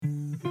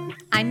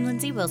I'm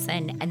Lindsay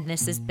Wilson, and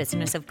this is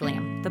Business of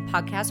Glam, the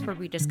podcast where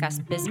we discuss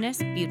business,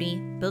 beauty,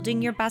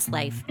 building your best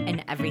life,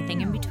 and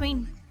everything in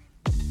between.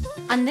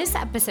 On this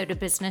episode of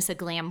Business of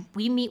Glam,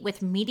 we meet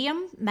with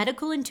medium,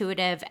 medical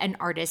intuitive, and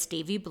artist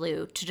Davie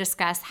Blue to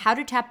discuss how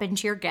to tap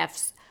into your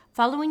gifts,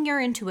 following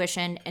your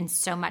intuition, and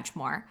so much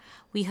more.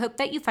 We hope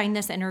that you find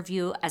this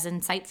interview as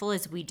insightful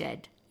as we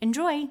did.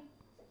 Enjoy!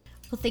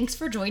 Well, thanks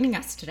for joining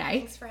us today.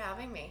 Thanks for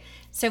having me.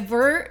 So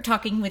we're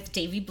talking with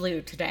Davie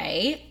Blue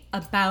today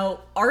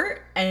about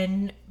art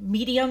and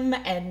medium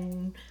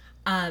and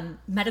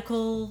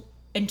medical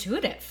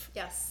intuitive.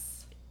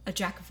 Yes. A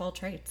jack of all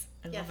trades.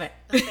 I love it.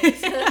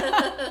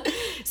 Oh,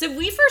 So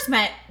we first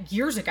met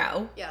years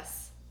ago.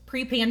 Yes.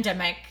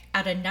 Pre-pandemic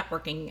at a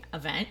networking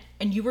event,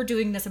 and you were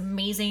doing this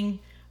amazing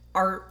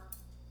art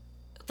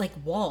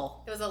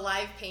wall. It was a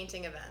live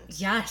painting event.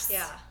 Yes.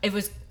 Yeah. It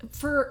was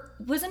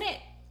wasn't it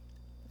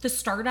the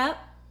startup?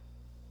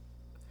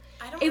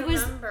 I don't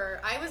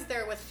remember. I was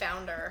there with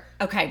Founder.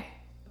 Okay.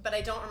 But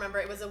I don't remember.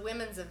 It was a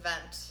women's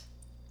event,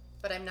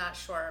 but I'm not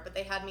sure. But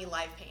they had me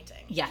live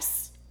painting.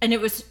 Yes. And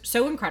it was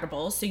so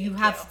incredible. So you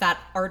have that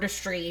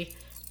artistry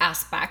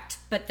aspect,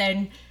 but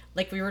then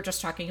like we were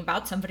just talking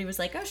about, somebody was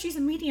like, oh, she's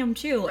a medium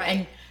too. Right.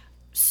 And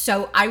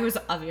so I was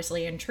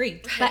obviously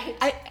intrigued, Right.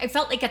 but I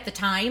felt like at the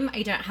time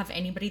I didn't have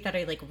anybody that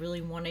I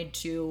really wanted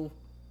to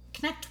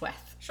connect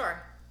with.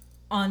 Sure.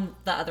 On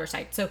the other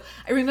side. So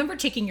I remember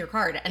taking your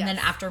card, and then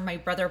after my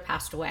brother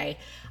passed away,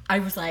 I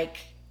was like,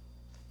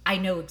 I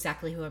know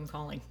exactly who I'm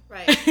calling.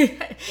 Right.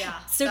 Yeah.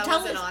 So that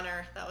tell was an us,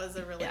 honor. That was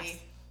a really... Yes.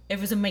 It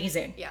was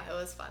amazing. Yeah, it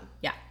was fun.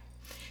 Yeah.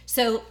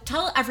 So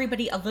tell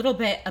everybody a little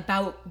bit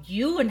about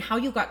you and how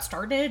you got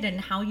started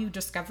and how you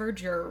discovered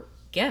your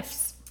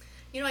gifts.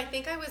 You know, I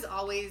think I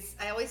always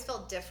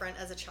felt different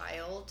as a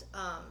child.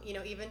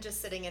 Even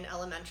just sitting in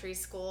elementary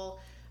school,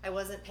 I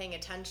wasn't paying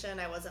attention.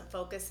 I wasn't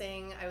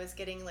focusing. I was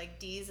getting like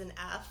D's and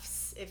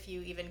F's, if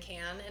you even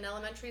can, in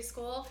elementary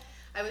school.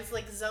 I was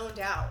like zoned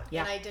out,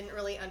 and I didn't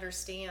really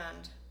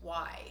understand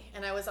why.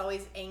 And I was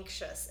always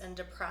anxious and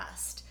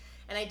depressed,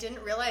 and I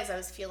didn't realize I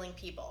was feeling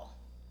people.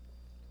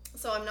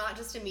 So I'm not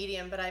just a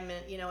medium, but I'm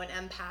an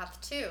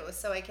empath too.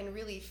 So I can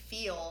really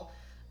feel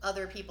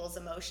other people's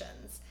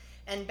emotions.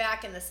 And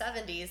back in the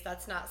 70s,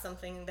 that's not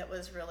something that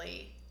was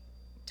really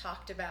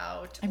talked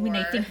about. I mean,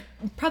 I think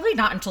probably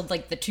not until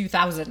like the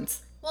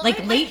 2000s. Well, like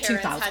my late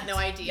parents 2000s. had no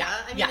idea. Yeah.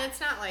 I mean,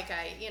 it's not like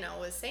I,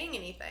 was saying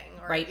anything,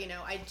 or, right.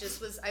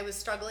 I was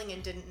struggling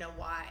and didn't know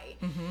why.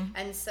 Mm-hmm.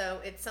 And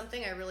so it's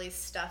something I really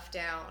stuffed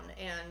down,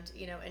 and,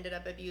 ended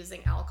up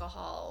abusing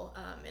alcohol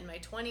in my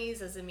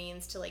 20s as a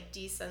means to like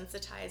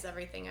desensitize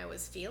everything I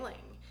was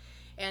feeling.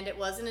 And it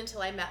wasn't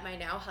until I met my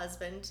now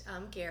husband,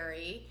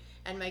 Gary,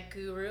 and my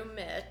guru,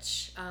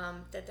 Mitch,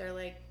 that they're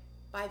like,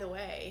 by the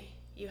way,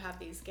 you have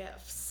these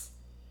gifts.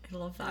 I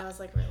love that. And I was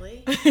like,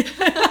 really?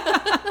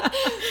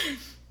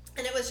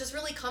 And it was just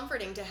really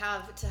comforting to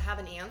have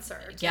an answer,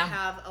 to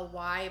have a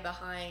why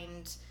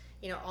behind,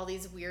 all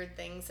these weird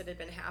things that had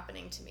been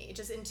happening to me.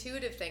 Just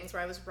intuitive things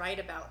where I was right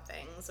about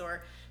things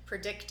or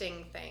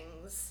predicting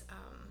things.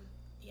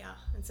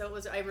 And so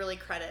I really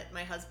credit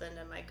my husband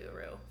and my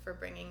guru for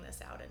bringing this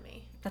out in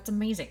me. That's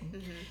amazing.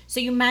 Mm-hmm. So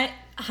you met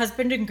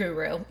husband and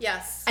guru.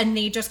 Yes. And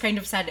they just kind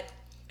of said,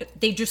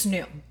 they just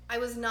knew. I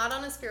was not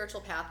on a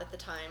spiritual path at the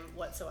time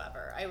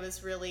whatsoever. I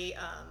was really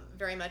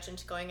very much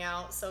into going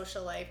out,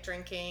 social life,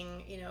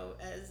 drinking,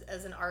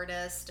 as an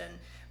artist, and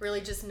really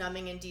just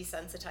numbing and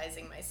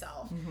desensitizing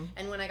myself. Mm-hmm.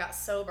 And when I got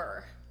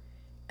sober,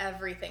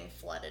 everything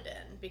flooded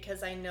in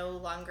because I no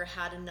longer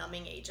had a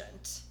numbing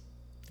agent.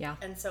 Yeah.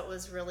 And so it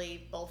was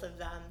really both of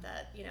them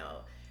that,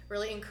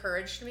 really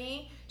encouraged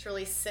me to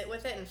really sit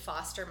with it and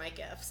foster my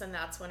gifts. And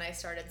that's when I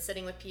started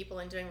sitting with people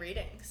and doing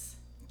readings.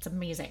 It's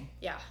amazing.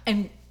 Yeah.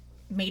 And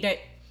made it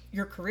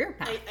your career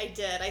path. I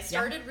did. I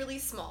started really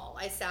small.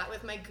 I sat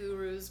with my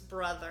guru's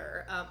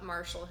brother,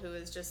 Marshall, who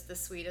is just the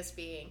sweetest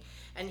being.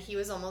 And he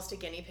was almost a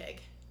guinea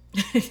pig.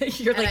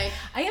 You're and like,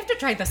 I have to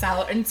try this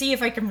out and see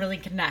if I can really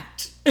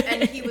connect.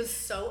 And he was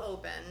so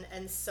open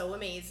and so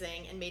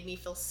amazing and made me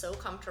feel so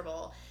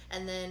comfortable.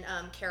 And then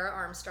Kara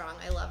Armstrong,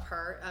 I love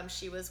her.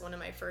 She was one of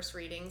my first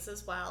readings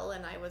as well.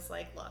 And I was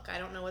like, look, I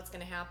don't know what's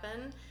going to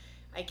happen.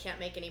 I can't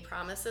make any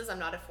promises. I'm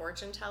not a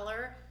fortune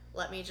teller.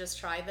 Let me just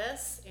try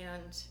this.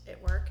 And it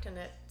worked, and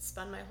it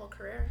spun my whole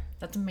career.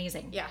 That's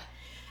amazing. Yeah.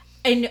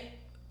 And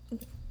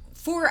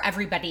for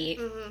everybody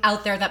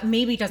out there that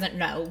maybe doesn't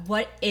know,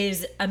 what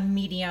is a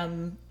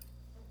medium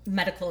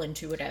medical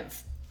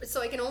intuitive?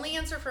 So I can only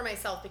answer for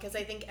myself because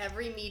I think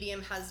every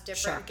medium has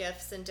different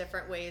gifts and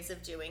different ways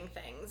of doing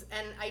things.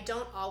 And I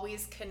don't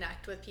always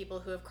connect with people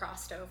who have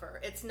crossed over.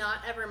 It's not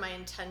ever my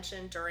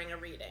intention during a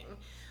reading.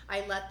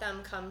 I let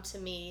them come to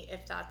me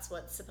if that's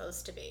what's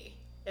supposed to be,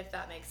 if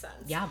that makes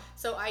sense. Yeah.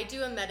 So I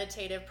do a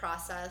meditative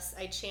process.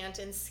 I chant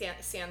in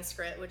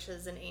Sanskrit, which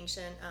is an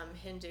ancient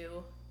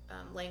Hindu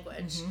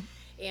language. Mm-hmm.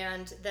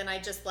 And then I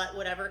just let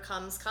whatever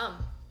comes come.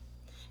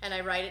 And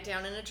I write it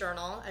down in a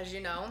journal, as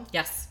you know.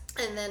 Yes.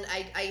 And then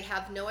I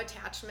have no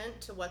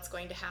attachment to what's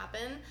going to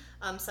happen.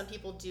 Some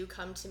people do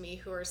come to me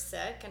who are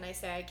sick, and I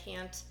say I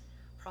can't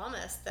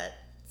promise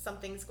that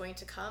something's going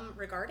to come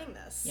regarding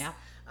this. Yeah.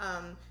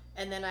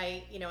 And then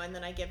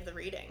I give the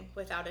reading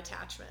without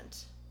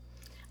attachment.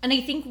 And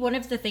I think one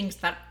of the things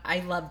that I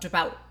loved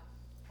about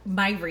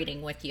my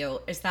reading with you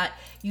is that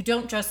you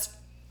don't just,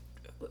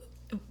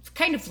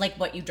 kind of like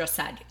what you just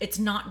said, it's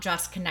not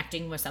just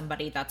connecting with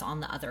somebody that's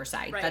on the other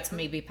side, right. that's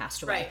maybe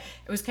passed away. Right.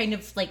 It was kind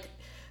of like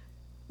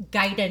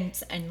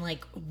guidance and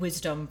like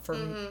wisdom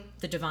from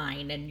the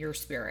divine and your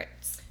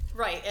spirits.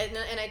 Right.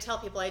 And I tell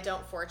people I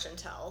don't fortune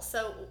tell.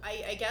 So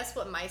I guess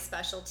what my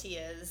specialty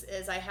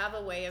is I have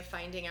a way of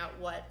finding out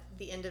what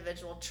the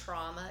individual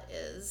trauma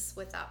is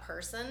with that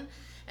person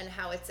and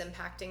how it's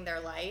impacting their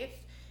life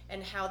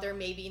and how they're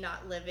maybe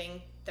not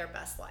living their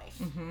best life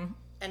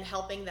and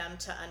helping them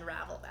to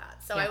unravel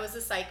that. So I was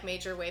a psych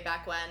major way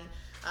back when.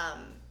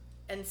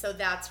 And so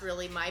that's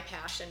really my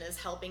passion, is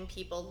helping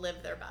people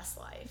live their best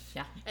life.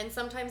 Yeah. And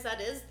sometimes that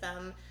is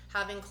them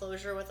having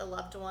closure with a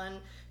loved one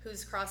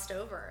who's crossed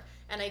over.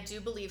 And I do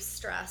believe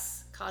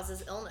stress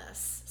causes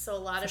illness. So a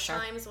lot of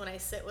times when I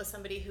sit with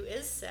somebody who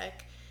is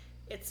sick,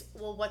 it's,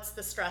 well, what's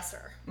the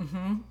stressor?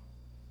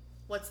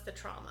 What's the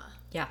trauma?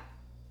 Yeah.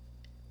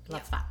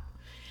 Love that.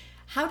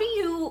 How do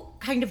you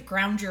kind of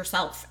ground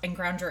yourself and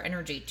ground your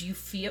energy? Do you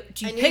feel,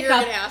 do you pick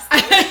up? Ask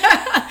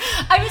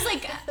that. I was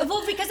like,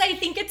 well, because I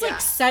think it's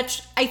like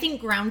I think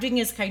grounding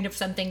is kind of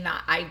something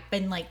that I've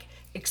been like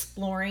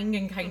exploring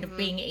and kind of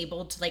being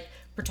able to like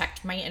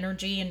protect my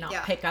energy and not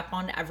pick up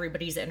on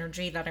everybody's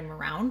energy that I'm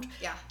around.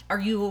 Yeah. Are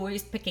you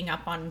always picking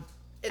up on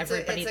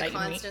everybody that you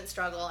meet? It's a constant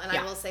struggle, and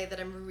I will say that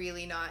I'm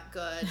really not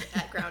good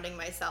at grounding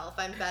myself.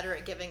 I'm better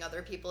at giving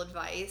other people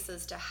advice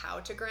as to how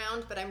to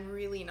ground, but I'm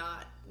really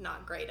not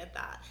great at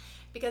that.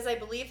 Because I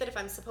believe that if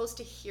I'm supposed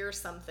to hear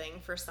something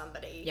for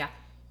somebody,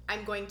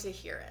 I'm going to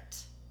hear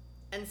it.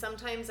 And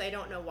sometimes I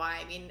don't know why.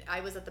 I mean,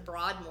 I was at the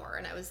Broadmoor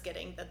and I was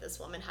getting that this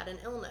woman had an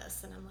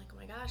illness, and I'm like, oh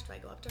my gosh, do I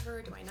go up to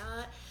her? Do I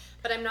not?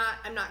 But I'm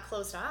not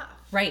closed off.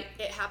 Right.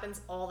 It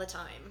happens all the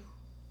time.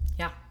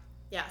 Yeah.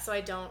 Yeah, so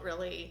I don't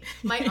really,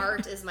 my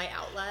art is my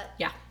outlet.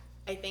 Yeah.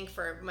 I think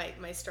for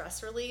my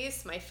stress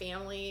release, my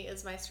family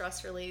is my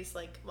stress release.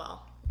 Like,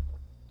 well,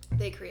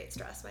 they create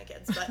stress, my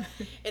kids, but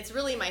it's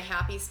really my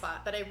happy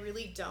spot. But I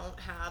really don't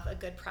have a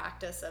good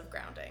practice of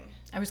grounding.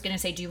 I was going to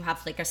say, do you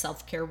have like a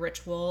self-care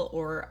ritual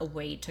or a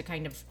way to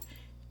kind of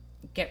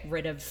get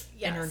rid of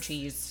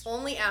energies?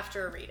 Only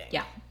after a reading.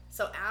 Yeah.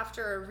 So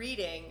after a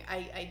reading,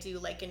 I do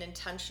like an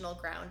intentional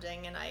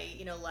grounding, and I,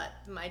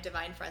 let my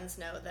divine friends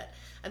know that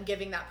I'm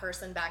giving that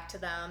person back to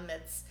them.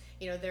 It's,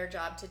 their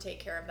job to take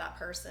care of that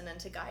person and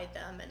to guide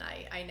them. And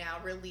I now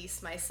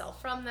release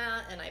myself from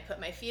that, and I put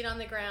my feet on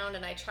the ground,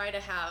 and I try to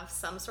have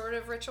some sort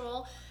of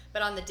ritual,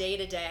 but on the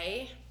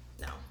day-to-day,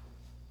 no.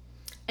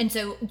 And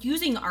so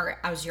using art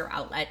as your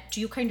outlet, do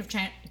you kind of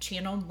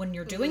channel when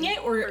you're doing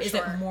it, or is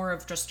it more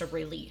of just a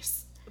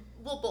release?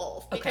 Well,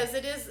 both, because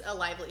it is a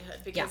livelihood,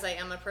 because I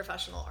am a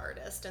professional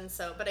artist. And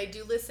so, but I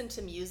do listen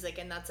to music,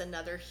 and that's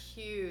another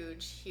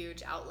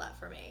huge outlet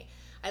for me.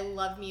 I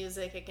love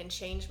music. It can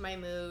change my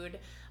mood.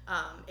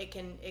 It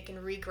can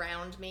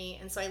reground me.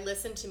 And so I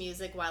listen to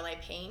music while I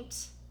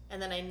paint,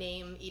 and then I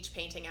name each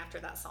painting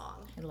after that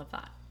song. I love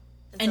that.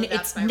 And so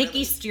it's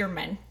Nikki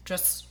Stearman,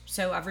 just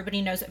so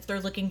everybody knows if they're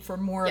looking for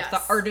more of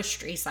the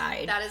artistry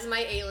side. That is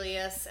my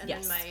alias, and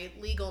then my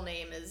legal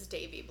name is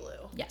Davie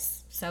Blue.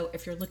 Yes. So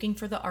if you're looking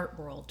for the art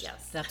world,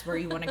 that's where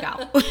you want to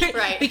go.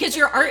 Right. Because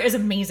your art is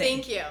amazing.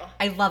 Thank you.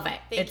 I love it.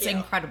 It's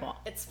incredible.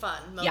 It's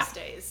fun most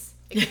days.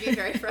 It can be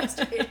very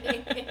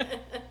frustrating.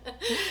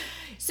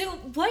 So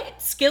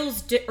what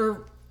skills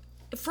or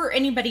for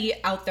anybody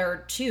out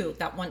there too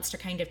that wants to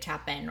kind of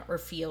tap in or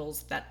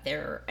feels that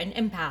they're an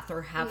empath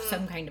or have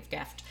some kind of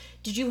gift,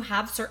 did you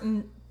have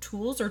certain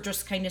tools, or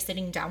just kind of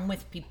sitting down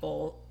with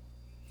people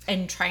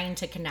and trying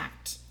to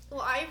connect?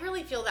 Well, I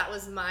really feel that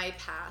was my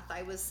path.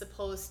 I was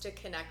supposed to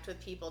connect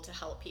with people to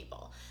help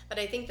people. But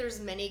I think there's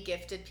many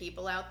gifted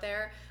people out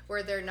there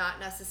where they're not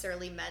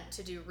necessarily meant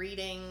to do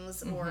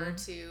readings or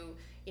to,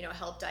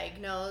 help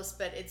diagnose,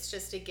 but it's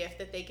just a gift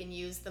that they can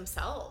use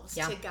themselves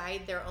to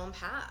guide their own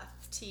path,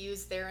 to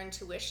use their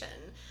intuition,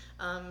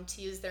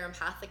 to use their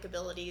empathic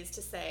abilities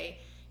to say,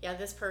 yeah,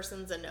 this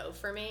person's a no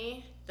for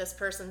me. This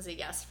person's a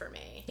yes for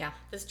me. Yeah.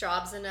 This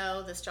job's a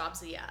no. This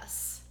job's a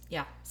yes.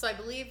 Yeah. So I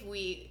believe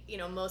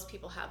most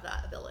people have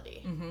that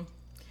ability. Mm-hmm.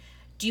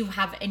 Do you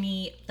have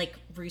any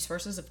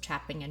resources of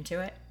tapping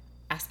into it?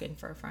 Asking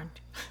for a friend.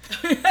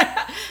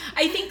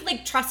 I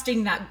think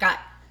trusting that gut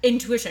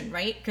intuition,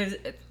 right? Because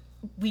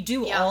we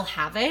do all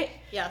have it.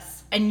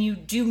 Yes. And you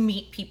do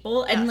meet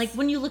people. Yes. And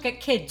when you look at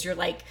kids, you're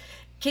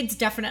kids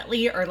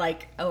definitely are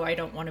oh, I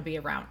don't want to be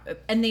around.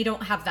 And they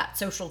don't have that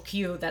social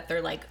cue that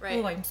they're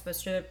oh, I'm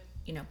supposed to,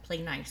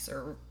 play nice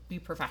or be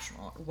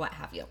professional or what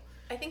have you.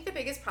 I think the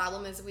biggest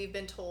problem is we've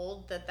been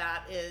told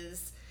that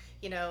is,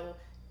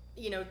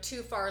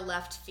 too far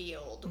left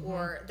field,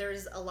 or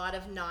there's a lot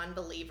of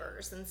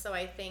non-believers. And so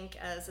I think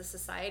as a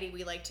society,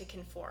 we like to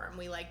conform,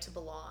 we like to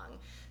belong.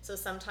 So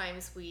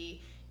sometimes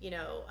we,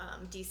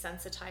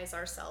 desensitize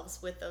ourselves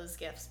with those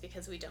gifts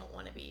because we don't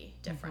want to be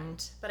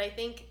different. But I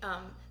think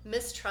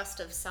mistrust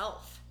of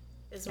self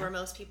is where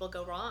most people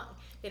go wrong.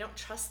 They don't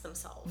trust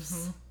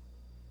themselves,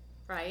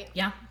 right?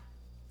 Yeah.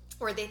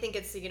 Or they think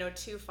it's,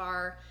 too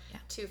far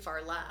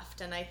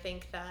left. And I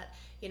think that,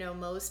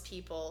 most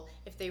people,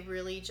 if they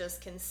really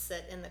just can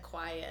sit in the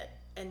quiet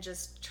and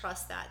just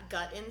trust that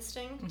gut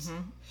instinct.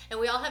 And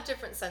we all have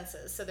different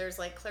senses. So there's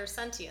like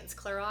clairsentience,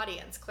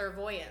 clairaudience,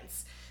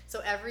 clairvoyance. So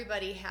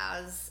everybody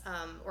has,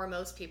 or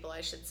most people,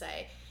 I should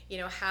say,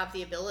 have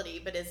the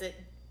ability. But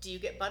do you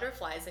get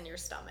butterflies in your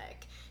stomach?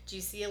 Do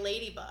you see a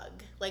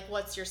ladybug? Like,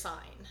 what's your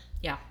sign?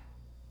 Yeah.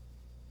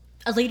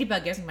 A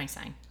ladybug isn't my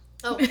sign.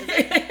 Oh, is it?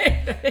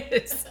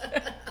 It is.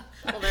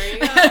 Well, there you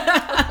go.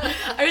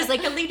 I was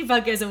like, a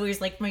ladybug is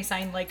always like my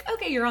sign, like,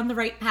 okay, you're on the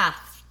right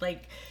path.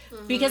 Like,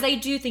 because I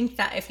do think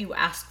that if you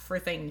ask for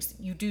things,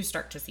 you do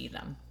start to see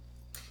them.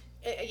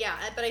 Yeah,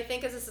 but I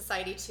think as a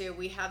society too,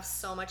 we have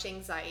so much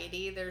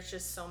anxiety. There's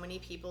just so many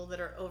people that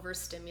are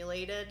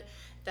overstimulated,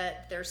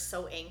 that they're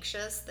so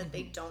anxious that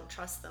they don't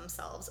trust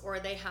themselves, or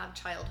they have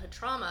childhood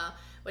trauma,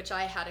 which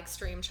I had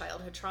extreme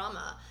childhood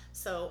trauma.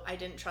 So I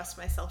didn't trust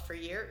myself for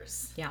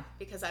years. Yeah.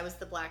 Because I was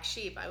the black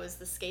sheep. I was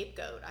the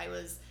scapegoat. I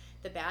was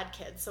the bad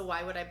kid. So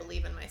why would I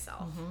believe in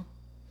myself?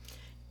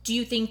 Do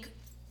you think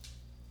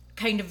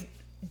kind of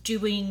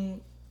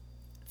doing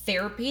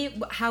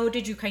therapy, how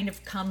did you kind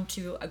of come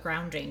to a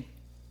grounding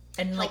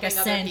and like Helping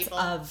a other sense people.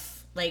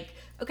 of like,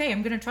 okay,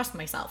 I'm going to trust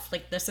myself.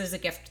 Like, this is a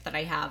gift that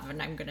I have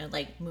and I'm going to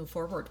like move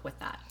forward with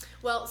that.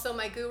 Well, so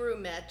my guru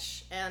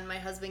Mitch and my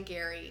husband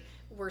Gary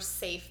were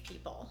safe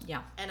people.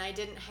 Yeah. And I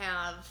didn't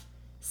have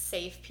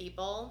safe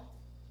people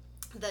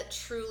that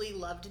truly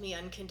loved me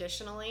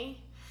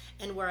unconditionally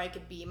and where I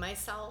could be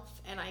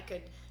myself and I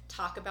could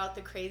talk about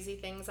the crazy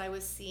things I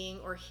was seeing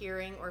or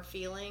hearing or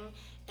feeling.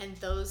 And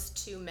those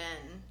two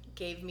men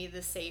gave me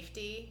the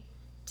safety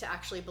to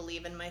actually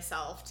believe in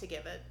myself, to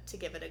give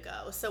it a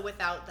go. So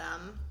without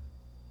them,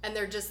 and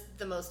they're just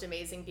the most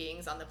amazing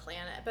beings on the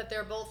planet, but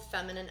they're both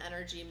feminine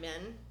energy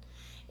men,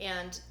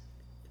 and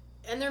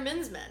they're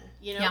men's men,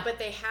 but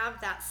they have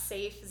that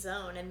safe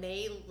zone, and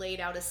they laid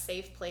out a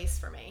safe place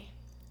for me.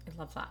 I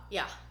love that.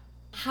 Yeah.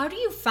 How do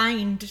you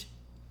find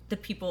the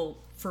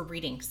people for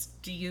readings?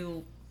 Do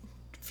you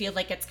feel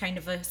like it's kind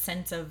of a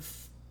sense of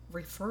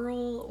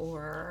referral,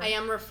 or? I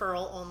am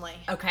referral only.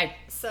 Okay.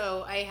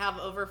 So I have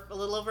a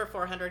little over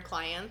 400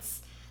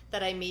 clients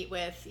that I meet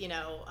with,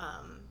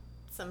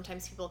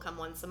 sometimes people come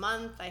once a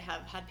month. I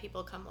have had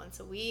people come once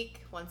a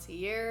week, once a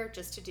year,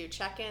 just to do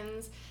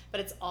check-ins, but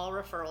it's all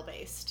referral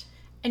based.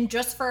 And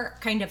just for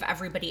kind of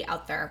everybody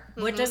out there,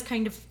 what does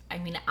kind of, I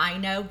mean, I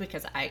know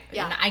because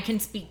I can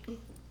speak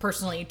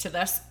personally to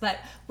this, but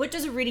what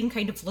does a reading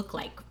kind of look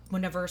like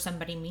whenever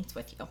somebody meets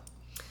with you?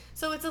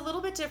 So it's a little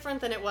bit different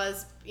than it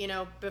was,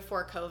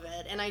 before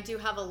COVID. And I do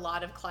have a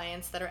lot of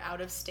clients that are out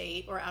of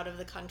state or out of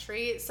the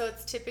country. So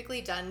it's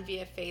typically done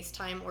via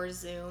FaceTime or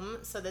Zoom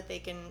so that they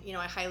can,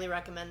 I highly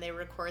recommend they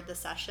record the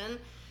session.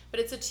 But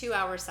it's a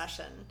 2-hour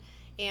session.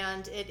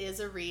 And it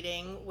is a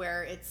reading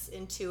where it's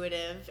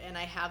intuitive and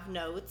I have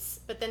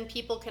notes. But then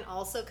people can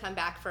also come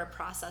back for a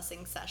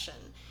processing session.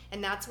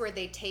 And that's where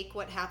they take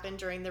what happened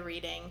during the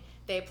reading,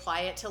 they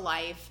apply it to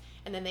life,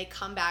 and then they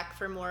come back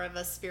for more of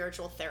a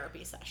spiritual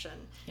therapy session.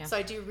 Yeah. So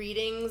I do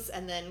readings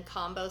and then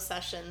combo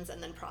sessions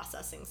and then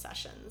processing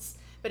sessions.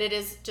 But it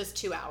is just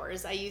 2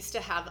 hours. I used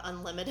to have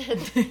unlimited.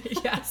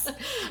 Yes.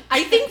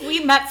 I think we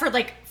met for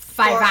like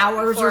 5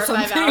 hours or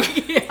something. 5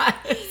 hours.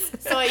 Yes.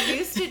 So I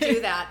used to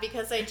do that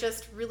because I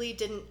just really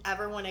didn't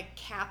ever want to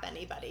cap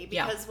anybody.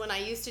 Because when I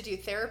used to do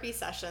therapy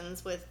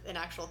sessions with an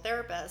actual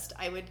therapist,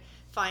 I would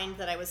find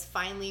that I was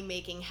finally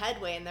making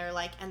headway and they're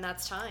like, and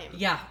that's time.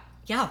 Yeah.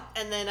 Yeah.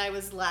 And then I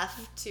was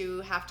left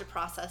to have to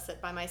process it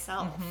by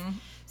myself.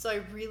 So I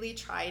really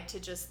tried to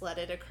just let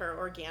it occur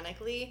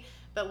organically.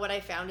 But what I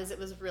found is it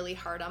was really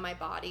hard on my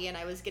body and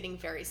I was getting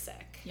very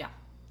sick. Yeah.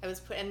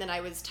 And then I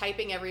was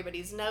typing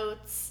everybody's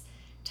notes,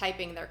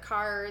 typing their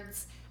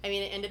cards. I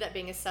mean, it ended up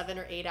being a 7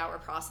 or 8 hour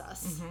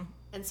process.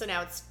 And so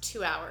now it's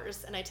 2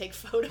 hours and I take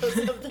photos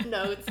of the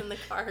notes and the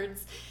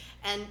cards.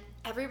 And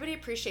everybody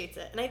appreciates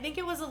it. And I think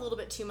it was a little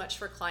bit too much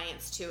for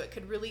clients too. It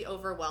could really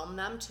overwhelm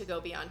them to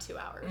go beyond 2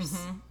 hours.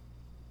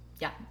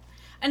 Yeah.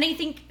 And I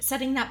think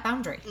setting that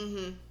boundary,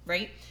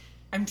 right?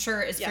 I'm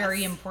sure is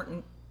very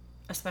important,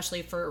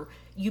 especially for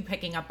you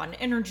picking up on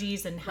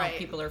energies and how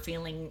people are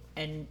feeling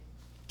and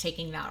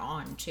taking that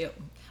on too.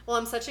 Well,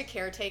 I'm such a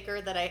caretaker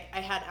that I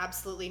had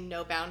absolutely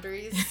no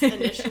boundaries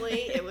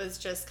initially. It was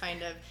just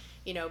kind of,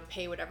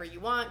 pay whatever you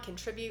want,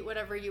 contribute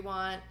whatever you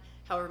want,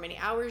 however many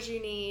hours you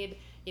need.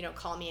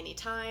 Call me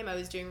anytime. I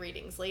was doing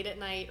readings late at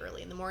night,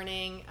 early in the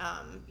morning,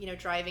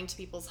 driving to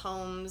people's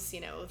homes,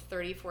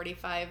 30,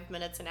 45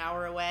 minutes, an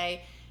hour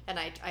away. And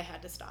I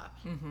had to stop.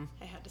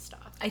 I had to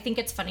stop. I think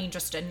it's funny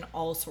just in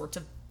all sorts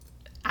of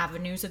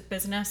avenues of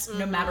business,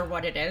 no matter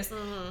what it is.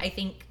 I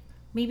think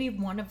maybe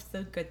one of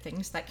the good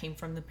things that came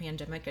from the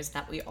pandemic is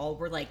that we all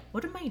were like,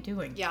 what am I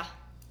doing? Yeah.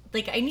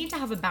 like, I need to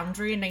have a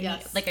boundary, and I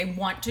Yes. need, like, I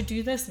want to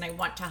do this and I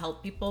want to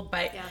help people,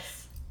 but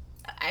Yes.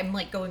 I'm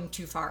like going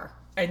too far,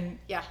 and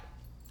Yeah.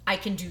 I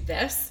can do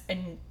this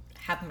and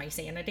have my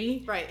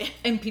sanity. Right.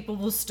 And people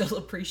will still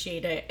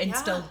appreciate it and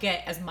Yeah. still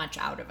get as much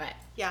out of it.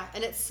 Yeah,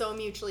 and it's so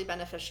mutually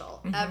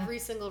beneficial. Every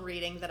single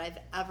reading that I've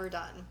ever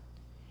done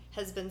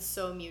has been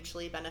so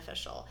mutually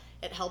beneficial.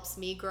 It helps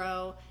me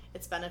grow.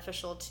 It's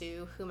beneficial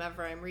to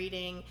whomever I'm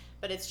reading,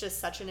 but it's just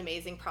such an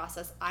amazing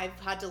process. I've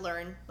had to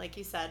learn, like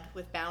you said,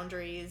 with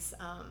boundaries,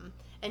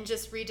 and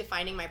just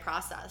redefining my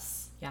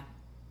process. Yeah.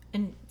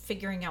 And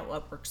figuring out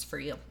what works for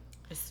you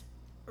is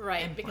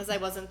Right, important. because I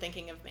wasn't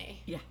thinking of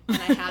me. Yeah. And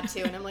I had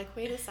to, and I'm like,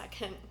 wait a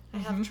second, I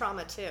have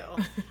trauma too.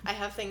 I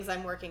have things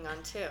I'm working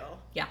on too.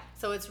 Yeah.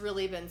 So it's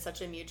really been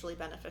such a mutually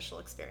beneficial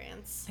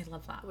experience. I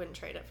love that. I wouldn't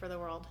trade it for the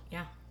world.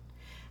 Yeah.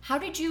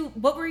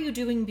 What were you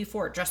doing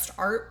before? Just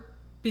art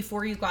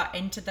before you got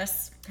into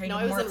this kind No,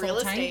 of I was more in real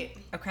full-time? estate.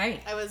 Okay.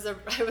 I was a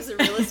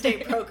real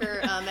estate broker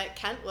at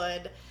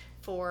Kentwood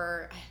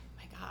for, oh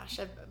my gosh,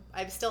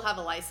 I still have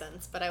a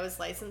license, but I was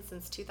licensed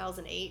since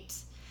 2008,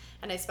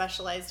 and I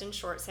specialized in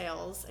short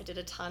sales. I did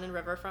a ton in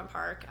Riverfront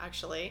Park,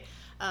 actually,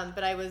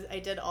 but I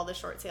did all the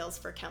short sales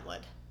for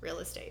Kentwood real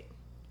estate.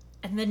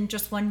 And then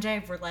just one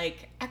day we're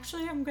like,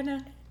 actually, I'm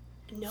gonna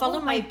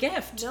follow my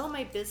gift. No,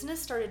 my business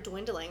started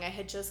dwindling. I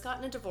had just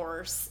gotten a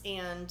divorce,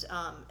 and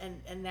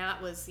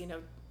that was,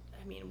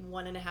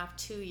 1.5,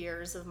 2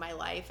 years of my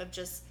life of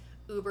just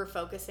uber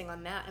focusing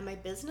on that, and my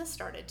business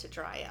started to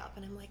dry up,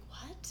 and I'm like,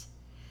 what?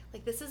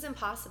 Like, this is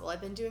impossible.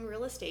 I've been doing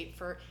real estate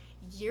for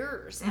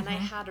years, and I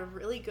had a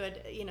really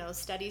good,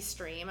 steady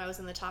stream. I was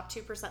in the top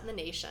 2% in the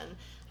nation.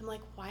 I'm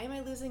like, why am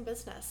I losing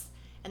business?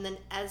 And then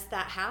as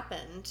that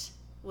happened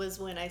was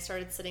when I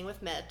started sitting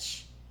with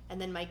Mitch, and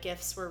then my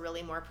gifts were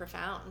really more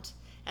profound.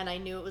 And I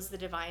knew it was the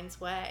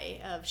divine's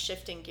way of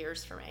shifting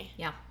gears for me.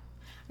 Yeah. I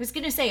was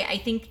going to say, I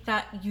think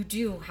that you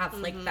do have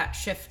like that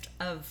shift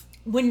of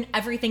when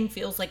everything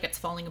feels like it's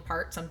falling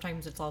apart,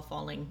 sometimes it's all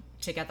falling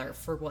together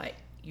for what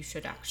you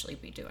should actually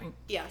be doing.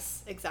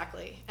 Yes,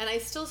 exactly. And I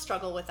still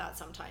struggle with that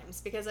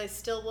sometimes, because I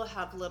still will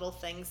have little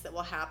things that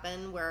will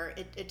happen where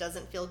it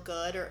doesn't feel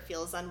good or it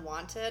feels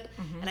unwanted.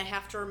 And I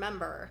have to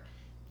remember,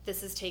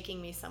 this is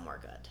taking me somewhere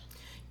good.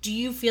 Do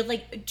you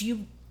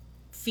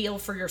feel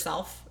for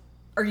yourself?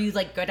 Are you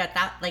like good at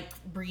that? Like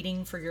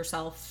reading for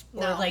yourself,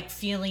 or No. like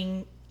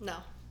feeling No.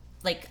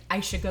 like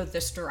I should go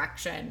this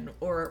direction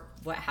or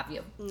what have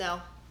you?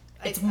 No.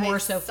 It's more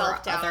so for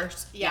self-doubt.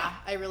 others. Yeah,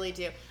 I really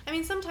do. I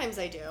mean, sometimes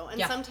I do. And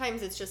Yeah.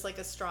 sometimes it's just like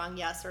a strong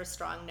yes or a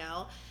strong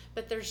no.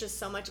 But there's just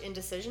so much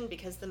indecision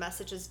because the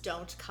messages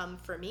don't come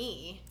for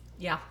me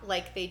Yeah.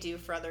 like they do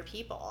for other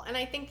people. And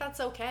I think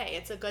that's okay.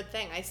 It's a good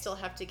thing. I still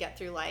have to get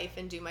through life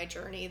and do my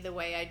journey the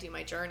way I do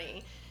my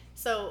journey.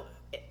 So,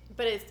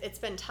 but it's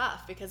been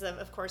tough because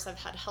of course I've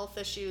had health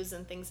issues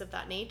and things of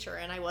that nature.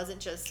 And I wasn't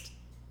just,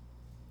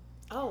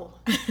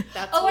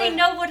 that's I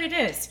know what it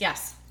is.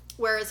 Yes.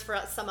 Whereas for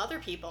some other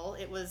people,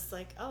 it was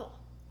like, oh,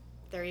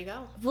 there you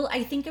go. Well,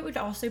 I think it would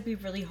also be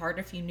really hard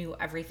if you knew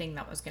everything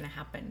that was going to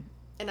happen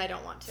And I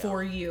don't want to.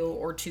 for you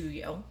or to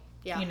you.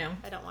 Yeah, You know?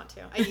 I don't want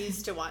to. I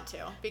used to want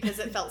to because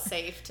it felt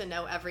safe to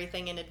know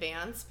everything in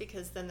advance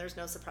because then there's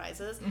no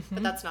surprises.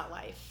 But that's not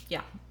life.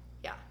 Yeah.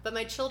 Yeah. But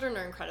my children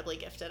are incredibly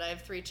gifted. I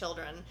have 3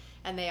 children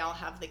and they all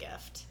have the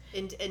gift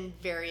in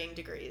varying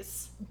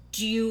degrees.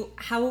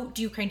 How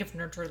do you kind of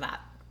nurture that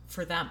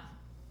for them?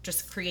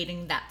 Just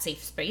creating that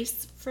safe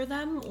space for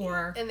them,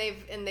 or And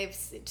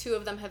they've 2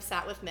 of them have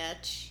sat with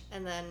Mitch,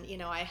 and then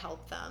I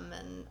help them,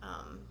 and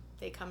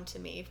they come to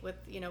me with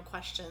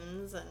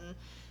questions,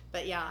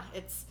 but yeah,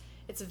 it's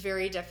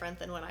very different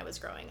than when I was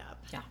growing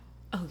up. yeah.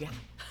 Oh yeah.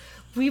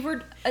 We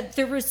were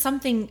there was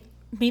something,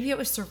 maybe it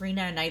was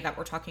Serena and I that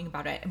were talking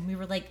about it, and we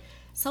were like,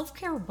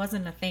 self-care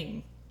wasn't a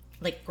thing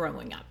like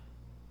growing up.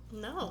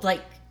 No.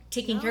 Like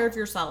taking No. care of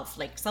yourself,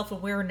 like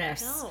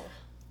self-awareness. No.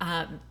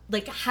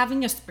 Like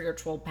having a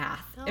spiritual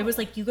path. No. It was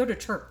like you go to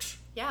church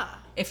Yeah.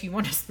 if you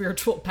want a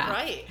spiritual path.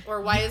 Right.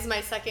 Or why is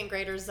my second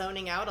grader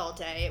zoning out all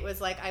day? It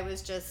was like I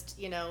was just,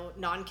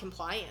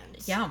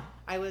 non-compliant. Yeah.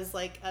 I was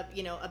like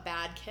a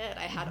bad kid.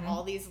 I had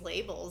all these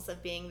labels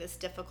of being this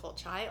difficult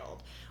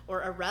child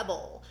or a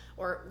rebel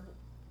or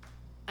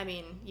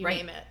you Right.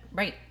 name it.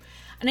 Right.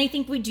 And I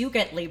think we do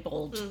get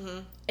labeled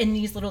in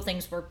these little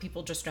things where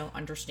people just don't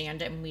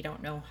understand it and we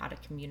don't know how to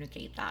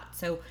communicate that.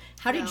 So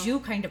how did you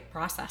kind of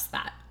process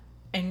that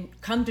and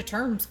come to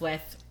terms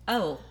with,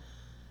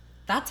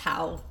 that's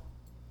how?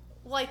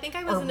 Well, I think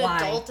I was Or an why?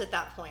 adult at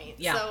that point.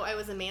 Yeah. So I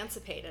was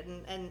emancipated.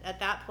 And at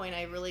that point,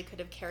 I really could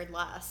have cared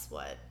less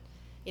what,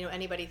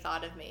 anybody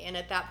thought of me. And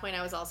at that point,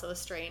 I was also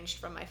estranged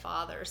from my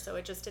father. So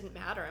it just didn't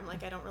matter. I'm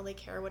like, I don't really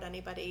care what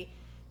anybody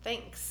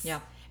thinks. Yeah.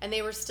 And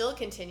they were still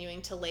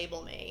continuing to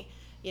label me,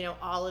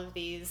 all of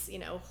these,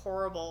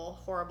 horrible,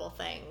 horrible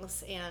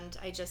things. And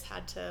I just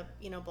had to,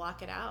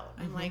 block it out.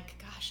 I'm like,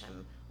 gosh,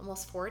 I'm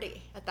almost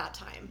 40 at that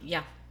time.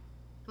 Yeah.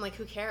 I'm like,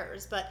 who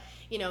cares? But,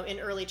 in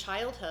early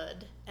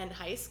childhood and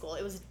high school,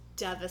 it was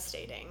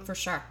devastating. For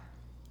sure.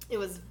 It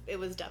was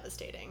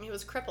devastating. It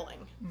was crippling.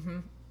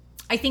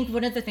 I think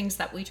one of the things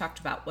that we talked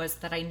about was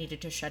that I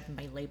needed to shed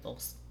my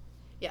labels.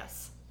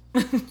 Yes.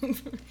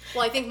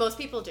 Well, I think most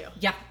people do.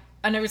 Yeah.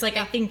 And I was like,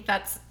 I think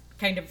that's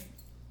kind of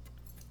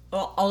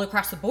all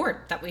across the board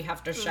that we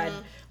have to shed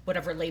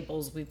whatever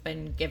labels we've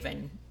been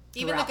given.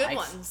 Even the good life.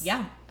 ones.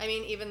 Yeah. I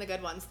mean, even the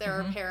good ones. There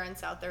are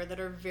parents out there that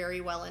are very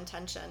well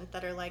intentioned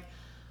that are like,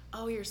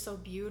 oh, you're so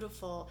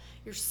beautiful.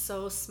 You're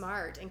so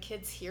smart. And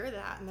kids hear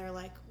that and they're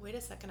like, wait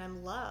a second,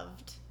 I'm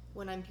loved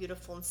when I'm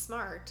beautiful and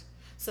smart.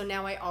 So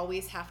now I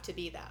always have to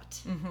be that.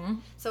 Mm-hmm.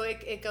 So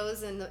it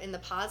goes in the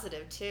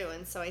positive too.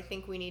 And so I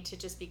think we need to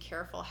just be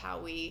careful how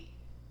we,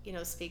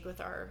 speak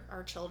with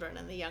our children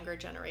and the younger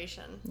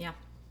generation. Yeah,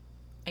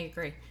 I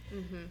agree.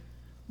 Mm-hmm.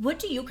 What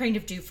do you kind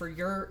of do for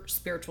your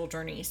spiritual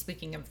journey,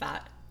 speaking of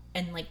that,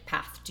 and like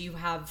path? Do you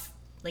have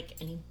like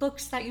any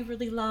books that you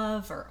really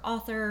love or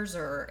authors,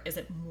 or is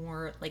it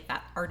more like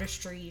that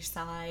artistry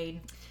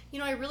side?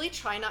 I really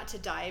try not to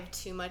dive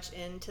too much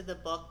into the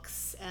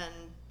books and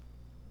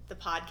the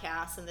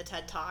podcasts and the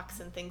TED Talks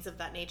and things of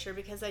that nature,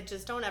 because I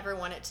just don't ever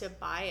want it to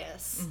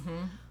bias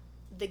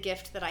the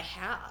gift that I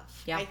have.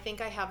 Yeah. I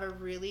think I have a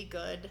really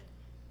good,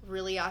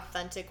 really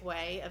authentic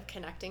way of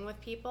connecting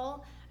with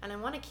people, and I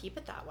want to keep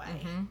it that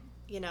way.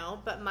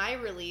 But my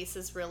release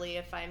is really,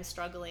 if I'm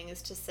struggling,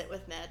 is to sit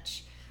with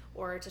Mitch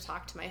or to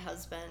talk to my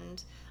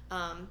husband.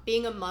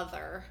 Being a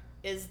mother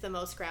is the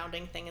most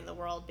grounding thing in the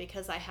world,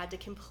 because I had to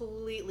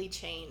completely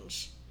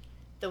change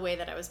the way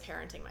that I was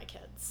parenting my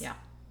kids. Yeah.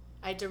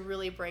 I had to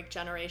really break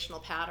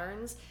generational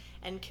patterns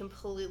and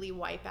completely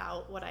wipe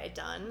out what I had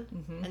done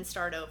and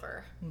start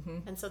over.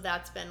 And so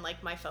that's been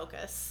like my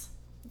focus.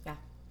 Yeah.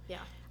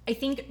 Yeah. I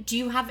think, do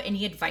you have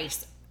any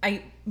advice?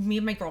 Me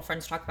and my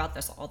girlfriends talk about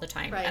this all the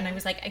time. Right. And I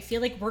was like, I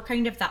feel like we're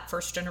kind of that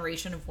first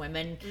generation of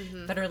women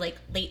that are like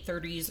late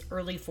 30s,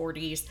 early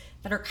 40s,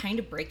 that are kind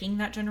of breaking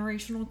that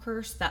generational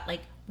curse, that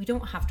like, we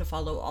don't have to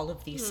follow all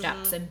of these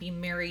steps and be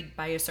married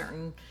by a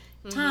certain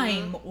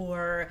time,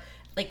 or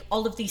like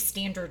all of these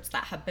standards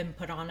that have been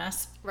put on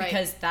us,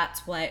 because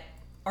that's what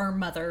our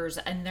mothers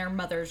and their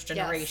mothers'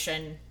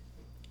 generation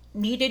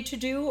needed to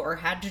do or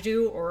had to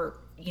do, or,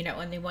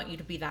 and they want you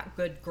to be that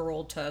good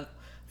girl to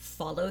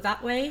follow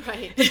that way.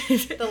 Right.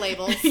 The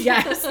labels.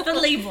 Yes, the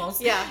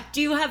labels. Yeah.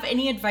 Do you have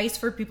any advice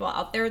for people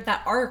out there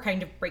that are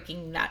kind of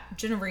breaking that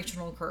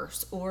generational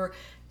curse, or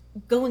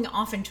going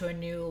off into a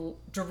new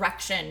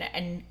direction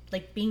and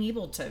like being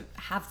able to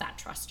have that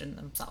trust in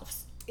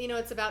themselves?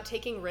 It's about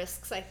taking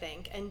risks, I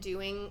think, and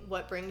doing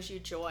what brings you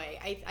joy.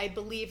 I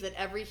believe that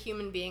every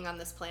human being on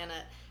this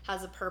planet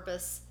has a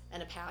purpose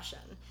and a passion.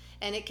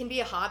 And it can be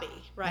a hobby,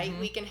 right?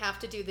 We can have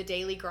to do the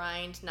daily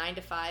grind, 9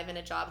 to 5 in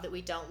a job that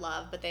we don't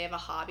love, but they have a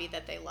hobby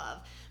that they love.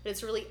 But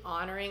it's really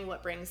honoring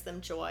what brings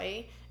them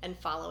joy and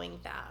following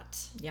that.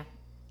 Yeah.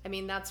 I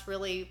mean, that's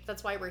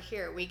why we're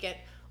here. We get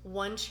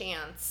one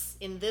chance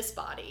in this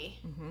body,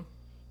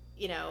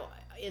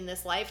 in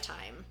this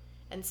lifetime.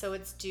 And so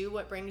it's do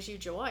what brings you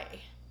joy.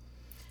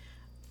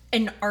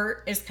 And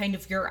art is kind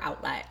of your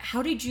outlet.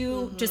 How did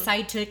you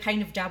decide to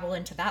kind of dabble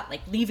into that?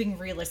 Like leaving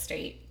real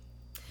estate,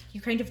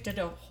 you kind of did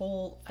a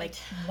whole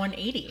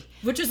 180,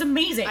 which is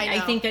amazing. I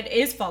think it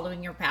is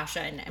following your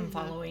passion and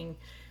following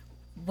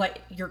what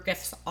your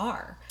gifts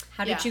are.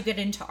 How did you get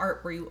into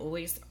art? Were you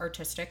always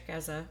artistic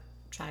as a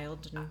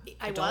child?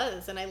 I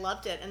was, and I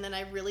loved it. And then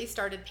I really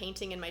started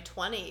painting in my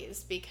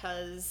 20s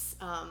because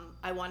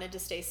I wanted to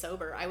stay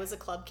sober. I was a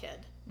club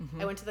kid.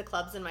 I went to the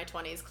clubs in my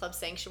 20s, Club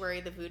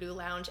Sanctuary, the Voodoo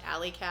Lounge,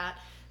 Alley Cat.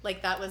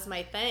 Like, that was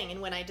my thing.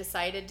 And when I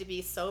decided to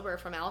be sober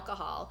from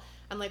alcohol,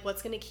 I'm like,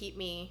 what's going to keep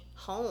me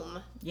home?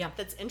 Yeah.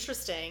 That's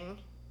interesting.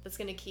 That's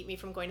going to keep me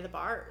from going to the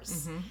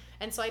bars.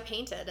 And so I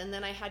painted, and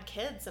then I had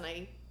kids, and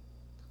I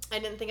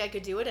didn't think I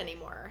could do it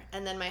anymore.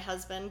 And then my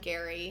husband,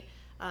 Gary,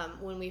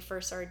 when we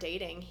first started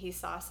dating, he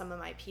saw some of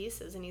my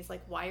pieces, and he's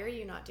like, why are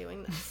you not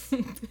doing this?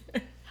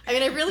 I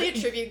mean, I really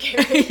attribute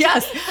Gary.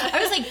 Yes. I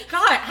was like,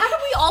 God, how do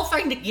we all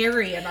find a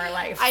Gary in our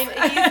life?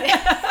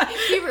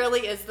 He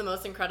really is the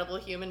most incredible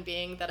human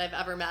being that I've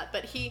ever met.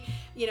 But he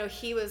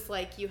was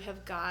like, you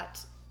have got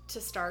to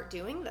start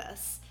doing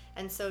this.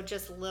 And so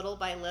just little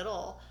by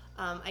little,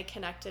 I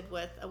connected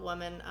with a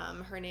woman.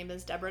 Her name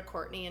is Deborah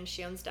Courtney, and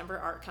she owns Denver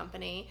Art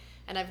Company.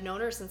 And I've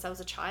known her since I was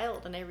a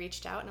child. And I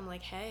reached out, and I'm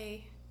like,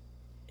 hey,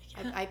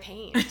 I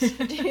paint.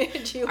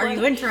 Are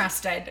you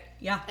interested?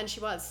 Yeah. And she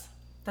was.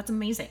 That's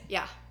amazing.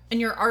 Yeah. And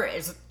your art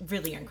is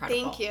really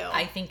incredible. Thank you.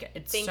 I think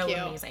it's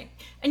amazing.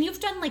 And you've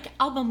done like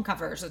album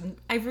covers, and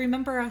I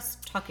remember us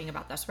talking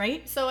about this,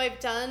 right? So I've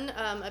done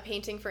a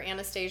painting for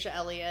Anastasia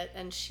Elliott,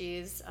 and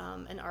she's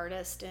an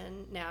artist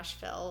in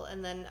Nashville.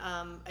 And then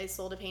I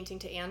sold a painting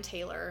to Ann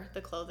Taylor, the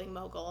clothing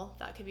mogul.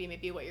 That could be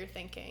maybe what you're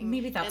thinking.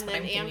 Maybe that's what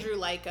I'm thinking. And then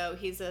Andrew Lyko,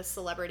 he's a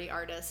celebrity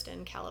artist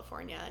in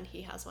California, and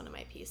he has one of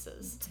my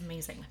pieces. It's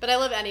amazing. But I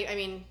love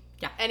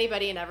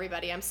anybody and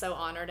everybody. I'm so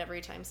honored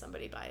every time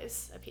somebody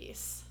buys a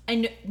piece.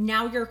 And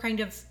now you're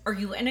are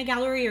you in a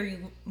gallery, or are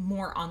you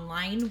more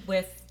online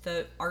with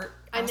the art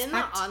I'm aspect? in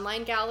the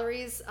online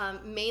galleries,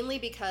 mainly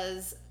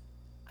because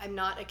I'm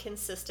not a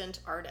consistent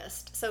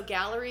artist. So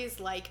galleries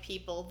like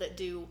people that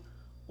do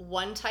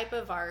one type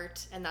of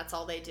art and that's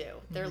all they do.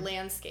 They're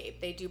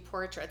landscape. They do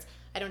portraits.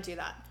 I don't do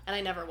that, and I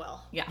never will.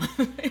 Yeah.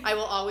 I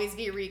will always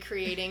be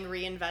recreating,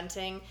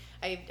 reinventing.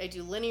 I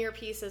do linear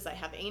pieces. I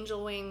have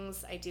angel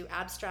wings. I do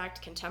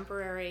abstract,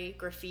 contemporary,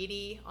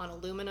 graffiti on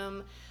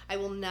aluminum. I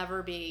will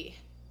never be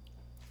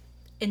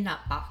in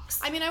that box.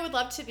 I mean, I would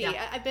love to be.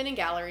 Yeah. I've been in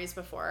galleries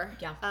before.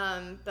 Yeah.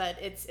 But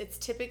it's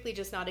typically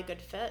just not a good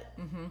fit.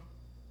 Mm-hmm.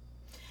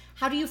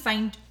 How do you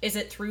find, is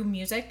it through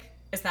music?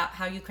 Is that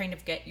how you kind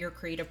of get your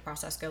creative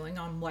process going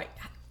on what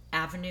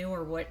avenue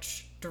or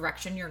which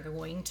direction you're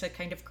going to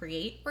kind of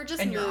create? Or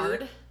just in mood. Your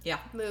art? Yeah.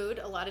 Mood.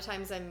 A lot of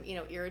times I'm,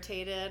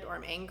 irritated or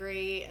I'm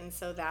angry, and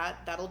so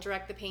that'll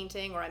direct the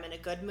painting, or I'm in a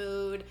good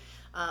mood.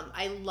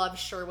 I love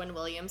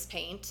Sherwin-Williams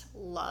paint.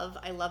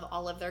 I love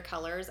all of their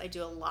colors. I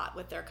do a lot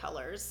with their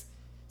colors.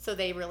 So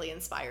they really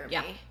inspire me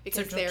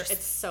because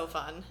it's so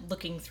fun.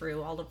 Looking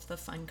through all of the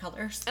fun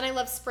colors. And I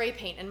love spray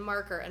paint and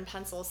marker and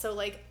pencil. So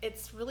like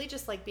it's really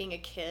just like being a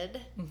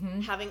kid,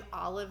 having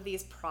all of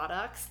these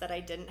products that I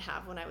didn't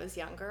have when I was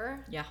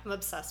younger. Yeah. I'm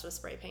obsessed with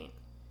spray paint.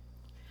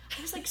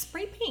 I was like,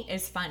 spray paint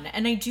is fun.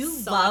 And I do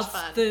So love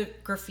much fun. the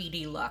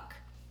graffiti look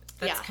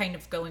that's kind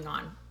of going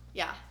on.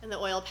 Yeah, and the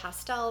oil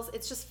pastels,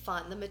 it's just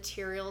fun. The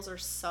materials are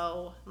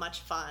so much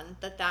fun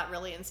that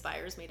really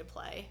inspires me to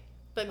play.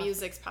 But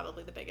music's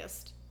probably the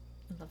biggest.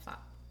 I love that.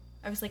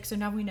 I was like, so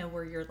now we know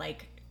where you're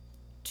like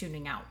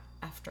tuning out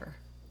after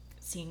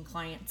seeing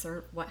clients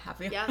or what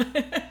have you. Yeah.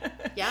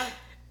 Yeah.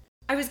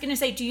 I was going to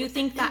say, do you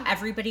think that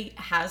everybody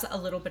has a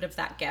little bit of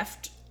that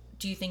gift?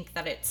 Do you think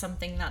that it's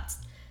something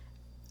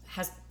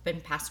has been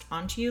passed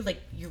on to you?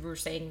 Like you were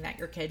saying that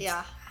your kids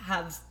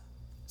have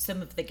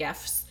some of the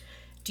gifts.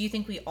 Do you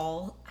think we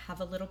all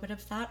have a little bit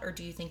of that, or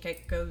do you think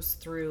it goes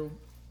through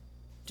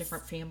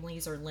different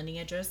families or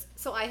lineages?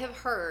 So I have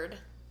heard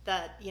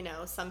that,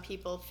 some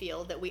people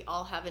feel that we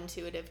all have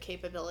intuitive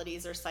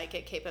capabilities or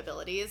psychic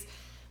capabilities.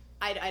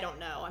 I don't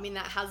know. I mean,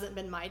 that hasn't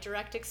been my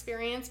direct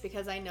experience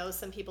because I know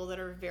some people that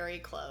are very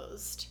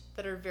closed,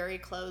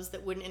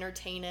 that wouldn't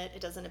entertain it.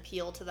 It doesn't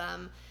appeal to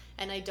them.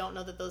 And I don't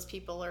know that those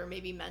people are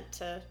maybe meant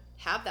to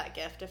have that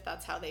gift if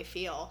that's how they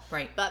feel.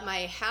 Right. But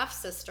my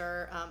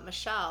half-sister,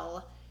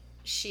 Michelle,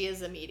 she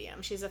is a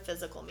medium. She's a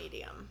physical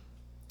medium.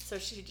 So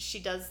she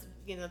does,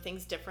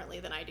 things differently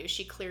than I do.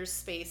 She clears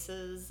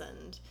spaces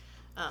and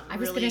I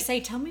was going to say,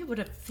 tell me what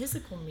a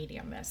physical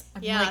medium is.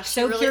 I'm yeah,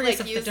 so she really curious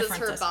of the uses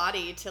differences. her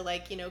body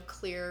to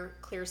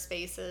clear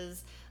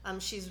spaces.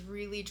 She's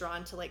really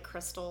drawn to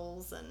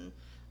crystals and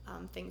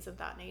things of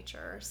that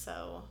nature.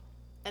 So,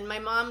 and my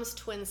mom's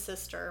twin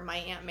sister, my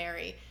Aunt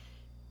Mary,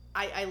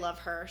 I love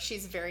her.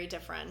 She's very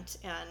different,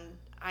 and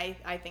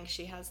I think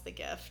she has the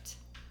gift.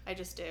 I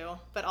just do.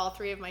 But all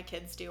three of my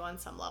kids do on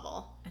some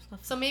level. I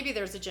love that. So maybe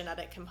there's a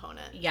genetic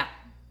component. Yeah.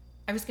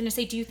 I was going to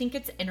say, do you think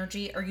it's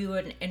energy? Are you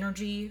an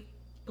energy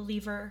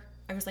believer?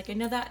 I was like, I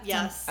know that.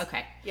 Yes.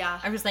 Okay. Yeah.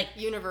 I was like,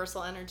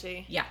 universal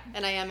energy. Yeah.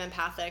 And I am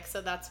empathic,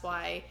 so that's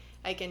why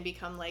I can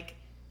become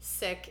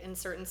sick in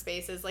certain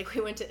spaces. Like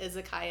we went to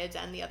Izakaya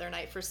Den the other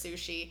night for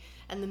sushi,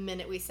 and the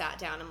minute we sat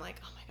down, I'm like,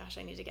 oh my gosh,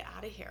 I need to get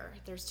out of here.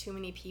 There's too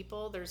many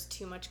people. There's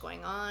too much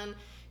going on.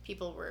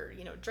 People were,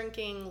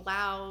 drinking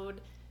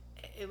loud.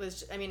 It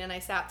was, and I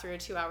sat through a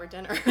 2-hour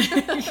dinner.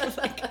 You're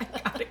like,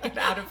 I gotta get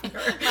out of here.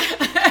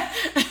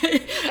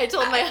 I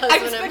told my husband.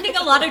 I'm spending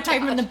a lot of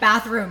time in the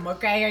bathroom,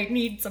 okay? I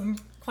need some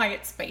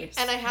quiet space.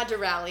 And I had to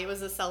rally. It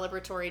was a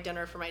celebratory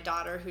dinner for my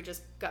daughter who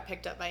just got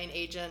picked up by an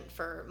agent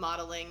for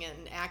modeling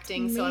and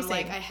acting. Amazing. So I'm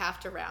like, I have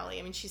to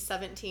rally. She's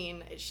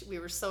 17. We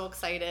were so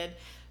excited.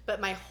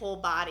 But my whole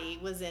body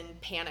was in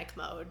panic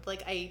mode.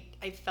 I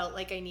felt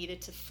like I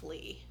needed to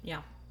flee.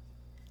 Yeah.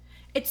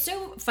 It's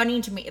so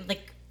funny to me.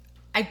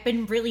 I've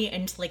been really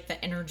into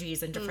the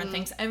energies and different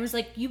things. I was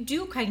like, you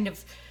do kind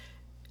of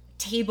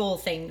table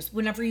things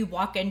whenever you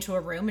walk into a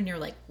room and you're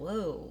like,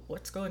 whoa,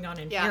 what's going on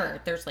in here?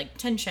 There's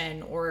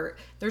tension, or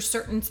there's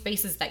certain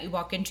spaces that you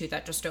walk into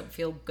that just don't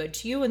feel good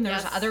to you. And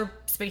there's other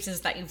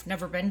spaces that you've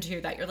never been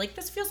to that you're like,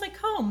 this feels like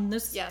home.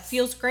 This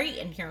feels great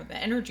in here. The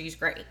energy's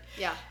great.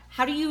 Yeah.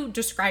 How do you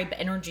describe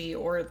energy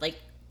or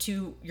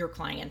to your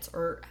clients,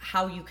 or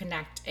how you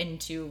connect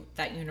into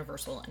that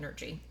universal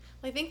energy?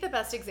 I think the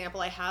best example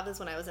I have is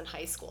when I was in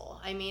high school.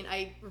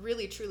 I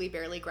really, truly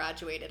barely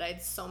graduated. I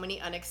had so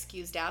many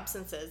unexcused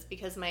absences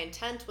because my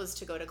intent was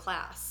to go to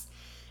class.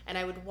 And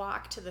I would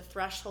walk to the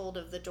threshold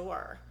of the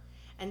door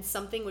and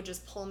something would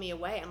just pull me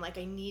away. I'm like,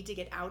 I need to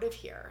get out of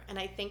here. And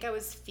I think I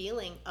was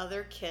feeling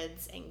other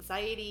kids'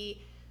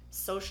 anxiety,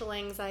 social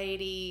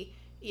anxiety,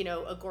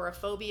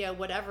 agoraphobia,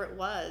 whatever it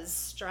was,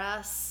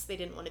 stress. They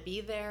didn't want to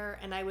be there.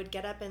 And I would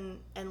get up and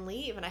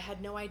leave, and I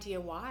had no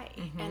idea why.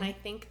 And I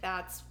think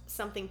that's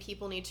something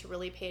people need to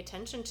really pay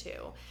attention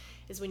to,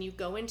 is when you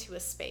go into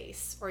a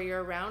space or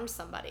you're around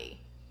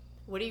somebody,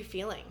 what are you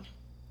feeling?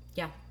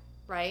 Yeah.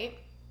 Right?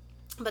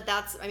 But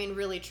that's,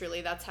 really, truly,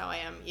 that's how I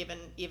am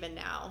even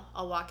now.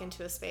 I'll walk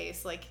into a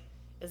space,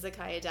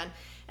 Izakaya Den.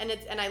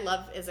 And I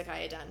love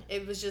Izakaya Den.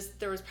 It was just,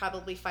 there was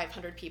probably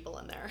 500 people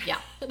in there. Yeah.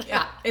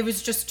 Yeah. It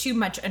was just too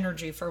much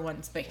energy for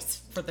one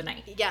space for the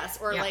night. Yes.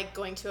 Or like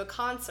going to a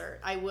concert.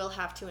 I will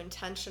have to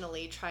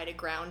intentionally try to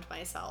ground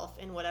myself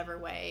in whatever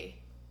way,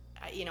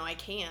 I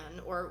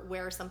can, or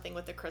wear something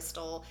with a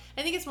crystal.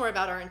 I think it's more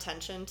about our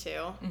intention too.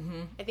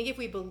 Mm-hmm. I think if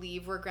we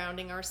believe we're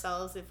grounding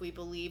ourselves, if we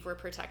believe we're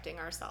protecting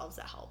ourselves,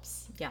 it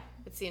helps. Yeah.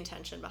 It's the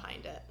intention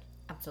behind it.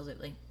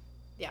 Absolutely.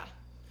 Yeah.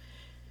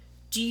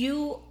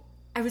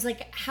 I was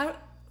like,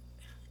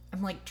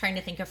 I'm like trying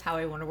to think of how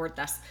I want to word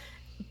this,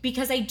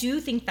 because I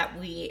do think that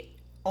we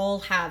all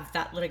have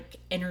that like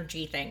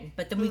energy thing,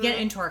 but then we get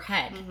into our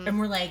head and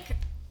we're like,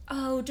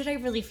 oh, did I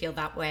really feel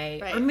that way?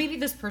 Right. Or maybe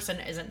this person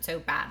isn't so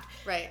bad.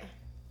 Right.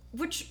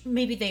 Which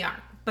maybe they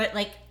aren't. But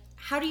like,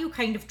 how do you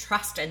kind of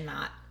trust in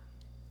that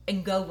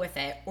and go with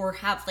it, or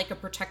have like a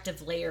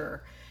protective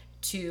layer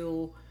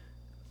to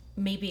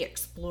maybe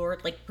explore,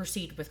 like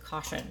proceed with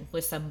caution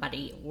with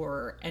somebody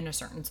or in a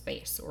certain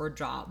space or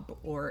job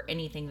or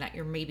anything that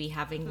you're maybe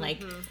having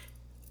like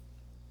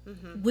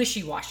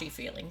wishy-washy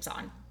feelings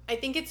on? I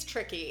think it's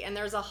tricky, and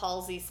there's a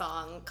Halsey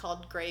song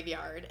called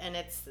Graveyard, and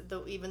it's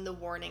even the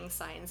warning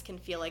signs can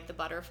feel like the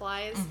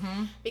butterflies,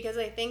 because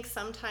I think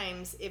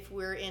sometimes if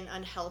we're in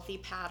unhealthy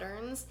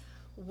patterns,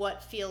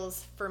 what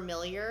feels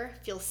familiar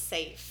feels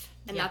safe,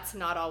 and that's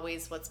not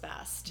always what's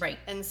best. Right.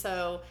 And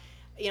so,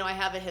 I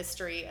have a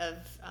history of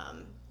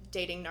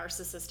dating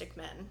narcissistic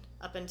men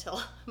up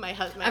until my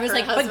husband. I was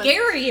like, but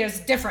Gary is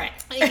different.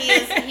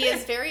 He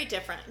is very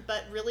different,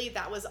 but really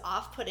that was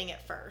off-putting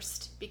at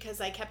first,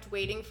 because I kept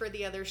waiting for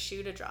the other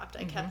shoe to drop.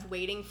 I kept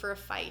waiting for a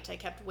fight. I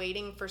kept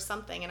waiting for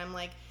something, and I'm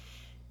like,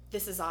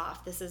 this is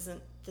off. This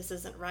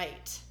isn't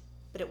right.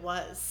 But it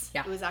was.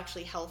 Yeah. It was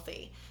actually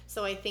healthy.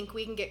 So I think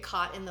we can get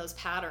caught in those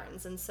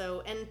patterns,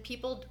 and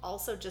people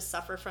also just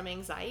suffer from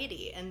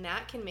anxiety, and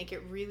that can make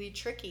it really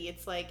tricky.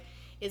 It's like,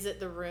 is it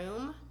the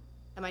room?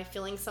 Am I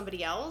feeling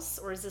somebody else,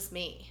 or is this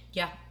me?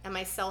 Yeah. Am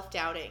I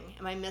self-doubting?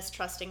 Am I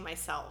mistrusting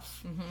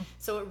myself?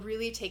 So it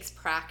really takes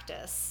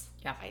practice,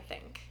 I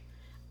think.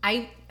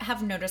 I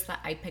have noticed that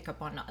I pick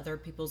up on other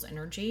people's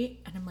energy,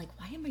 and I'm like,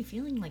 why am I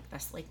feeling like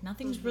this? Like,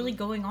 nothing's really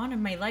going on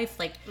in my life.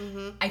 Like,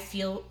 I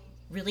feel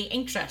really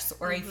anxious,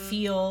 or I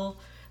feel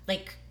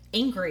like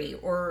angry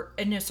or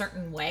in a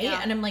certain way. Yeah.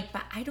 And I'm like,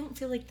 but I don't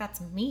feel like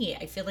that's me.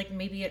 I feel like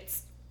maybe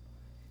it's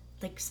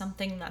like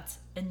something that's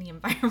in the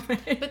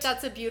environment. But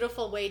that's a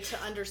beautiful way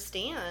to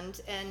understand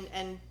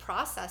and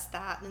process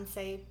that and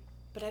say,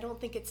 but I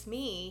don't think it's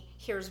me.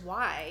 Here's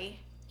why.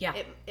 Yeah.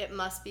 It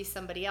must be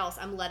somebody else.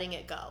 I'm letting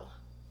it go.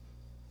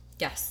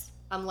 Yes.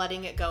 I'm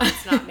letting it go.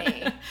 It's not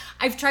me.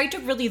 I've tried to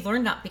really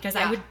learn that, because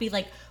I would be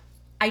like,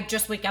 I'd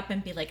just wake up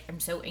and be like, I'm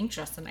so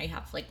anxious and I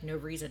have like no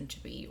reason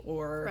to be,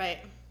 or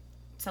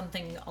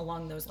something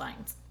along those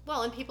lines.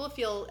 Well, and people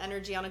feel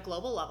energy on a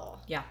global level.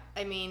 Yeah.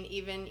 I mean,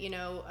 even,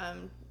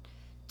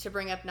 to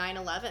bring up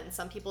 9/11,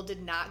 some people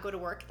did not go to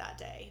work that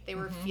day. They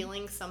were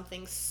feeling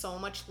something so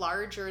much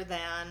larger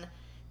than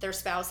their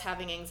spouse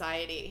having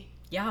anxiety.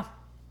 Yeah.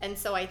 And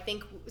so I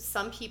think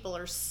some people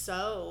are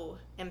so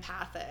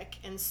empathic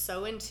and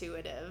so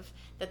intuitive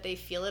that they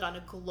feel it on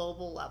a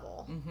global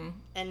level,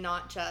 and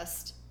not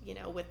just,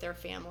 with their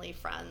family,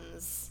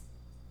 friends,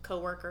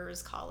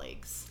 coworkers,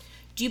 colleagues.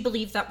 Do you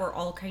believe that we're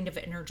all kind of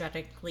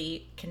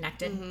energetically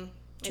connected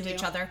to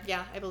each other?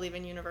 Yeah, I believe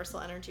in universal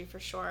energy for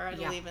sure. I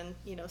believe in,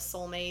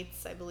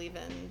 soulmates. I believe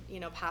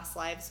in, past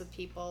lives with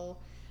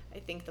people. I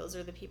think those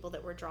are the people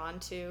that we're drawn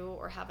to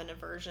or have an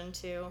aversion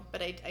to.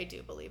 But I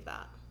do believe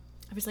that.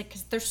 I was like,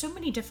 because there's so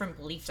many different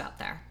beliefs out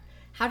there.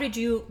 How did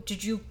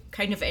you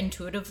kind of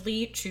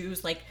intuitively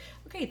choose, like,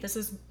 okay, this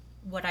is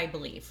what I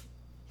believe?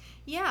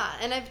 Yeah,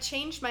 and I've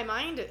changed my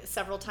mind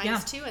several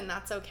times too, and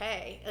that's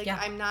okay. Like,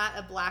 I'm not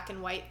a black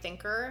and white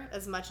thinker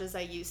as much as I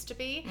used to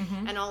be,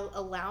 and I'll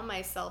allow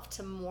myself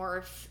to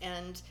morph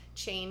and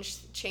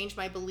change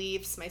my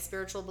beliefs, my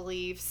spiritual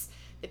beliefs,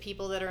 the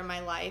people that are in my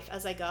life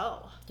as I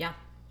go. Yeah.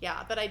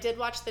 Yeah, but I did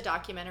watch the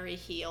documentary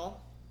Heal.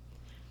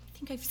 I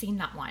think I've seen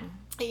that one.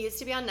 It used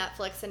to be on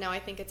Netflix, and now I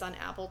think it's on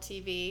Apple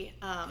TV.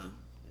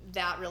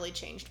 That really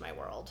changed my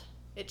world.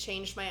 It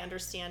changed my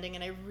understanding,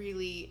 and I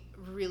really,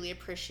 really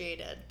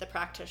appreciated the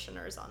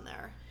practitioners on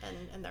there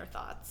and their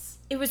thoughts.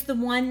 It was the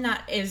one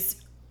that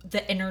is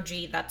the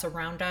energy that's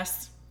around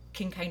us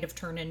can kind of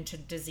turn into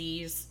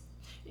disease.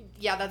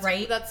 Yeah, that's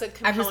right. That's a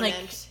component. I was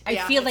like,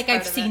 I feel like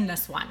I've seen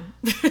this one.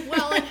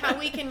 Well, and how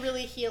we can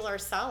really heal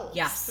ourselves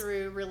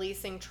through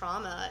releasing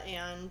trauma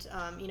and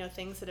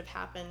things that have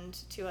happened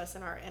to us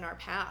in our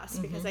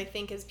past. Because I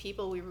think as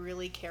people, we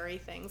really carry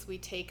things. We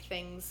take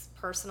things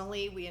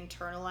personally. We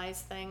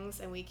internalize things,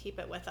 and we keep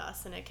it with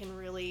us, and it can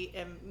really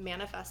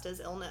manifest as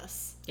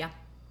illness. Yeah.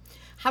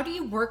 How do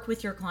you work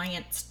with your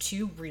clients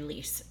to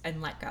release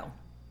and let go?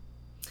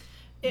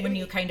 When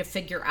you kind of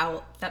figure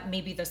out that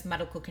maybe this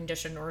medical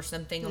condition or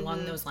something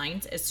along those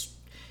lines is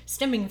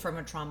stemming from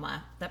a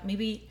trauma that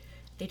maybe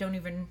they don't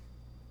even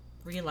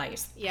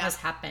realize has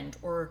happened.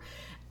 Or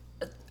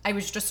I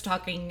was just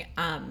talking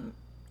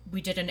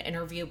we did an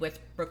interview with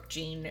Brooke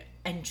Jean,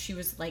 and she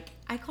was like,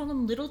 I call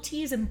them little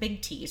T's and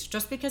big T's,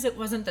 just because it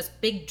wasn't this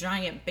big,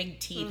 giant, big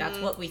T. That's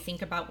what we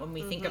think about when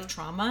we think of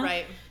trauma.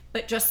 Right.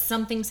 But just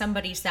something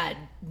somebody said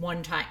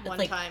one time.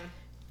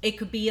 It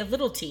could be a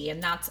little T,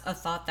 and that's a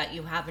thought that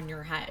you have in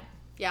your head.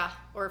 Yeah,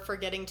 or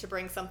forgetting to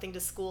bring something to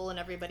school and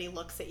everybody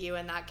looks at you,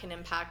 and that can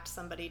impact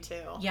somebody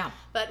too. Yeah.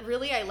 But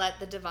really, I let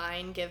the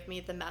divine give me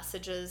the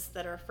messages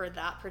that are for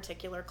that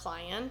particular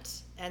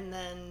client, and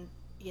then,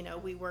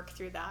 we work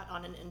through that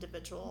on an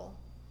individual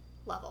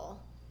level.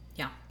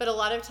 Yeah. But a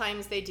lot of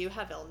times they do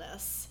have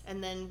illness,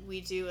 and then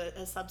we do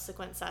a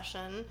subsequent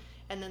session,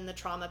 and then the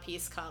trauma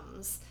piece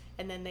comes,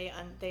 and then they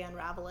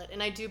unravel it.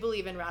 And I do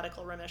believe in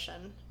radical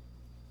remission.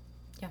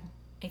 Yeah.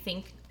 I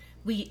think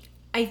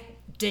I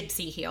did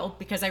see heal,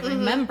 because I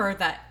remember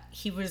that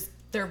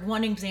their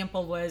one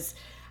example was,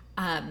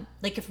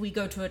 if we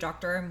go to a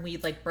doctor and we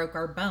broke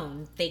our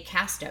bone, they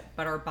cast it,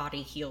 but our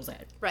body heals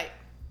it. Right.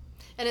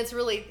 And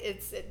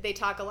they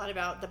talk a lot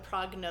about the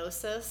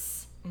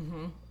prognosis,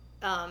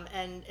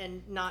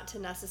 and not to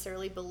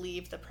necessarily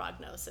believe the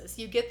prognosis.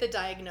 You get the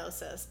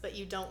diagnosis, but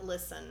you don't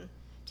listen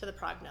to the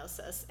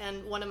prognosis.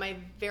 And one of my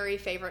very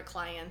favorite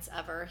clients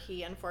ever,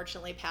 he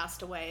unfortunately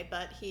passed away,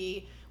 but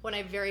when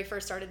I very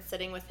first started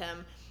sitting with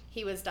him,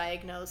 he was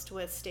diagnosed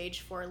with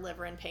stage 4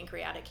 liver and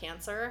pancreatic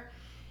cancer.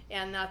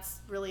 And that's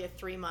really a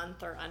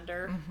 3-month or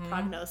under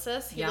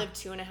prognosis. He lived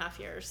 2.5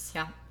 years.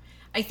 Yeah.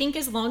 I think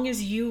as long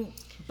as you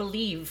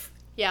believe.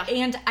 Yeah.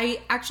 And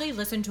I actually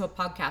listened to a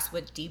podcast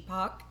with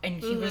Deepak,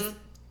 and he was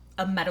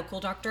a medical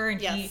doctor,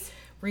 and he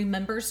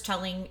remembers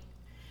telling,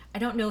 I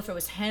don't know if it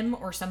was him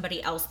or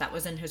somebody else that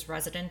was in his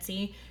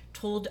residency,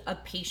 told a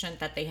patient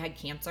that they had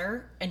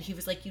cancer, and he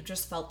was like, you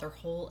just felt their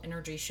whole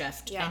energy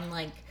shift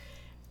and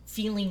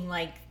feeling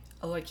like,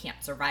 oh, I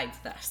can't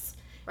survive this.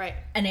 Right.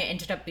 And it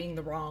ended up being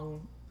the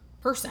wrong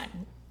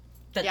person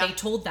that they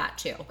told that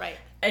to. Right.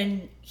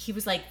 And he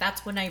was like,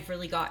 that's when I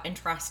really got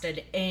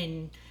interested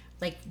in,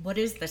 what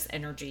is this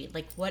energy?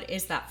 What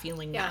is that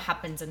feeling that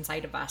happens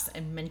inside of us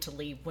and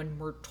mentally when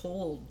we're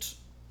told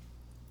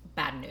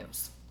bad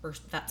news or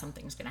that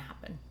something's going to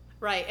happen?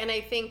 Right. And I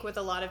think with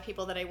a lot of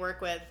people that I work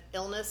with,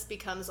 illness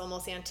becomes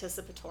almost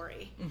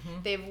anticipatory.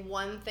 They have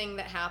one thing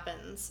that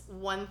happens,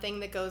 one thing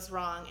that goes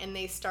wrong, and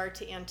they start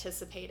to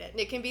anticipate it. And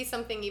it can be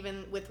something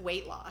even with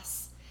weight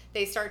loss.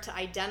 They start to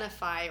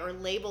identify or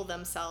label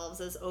themselves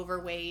as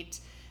overweight,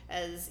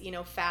 as,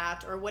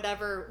 fat, or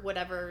whatever,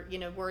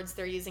 words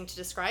they're using to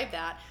describe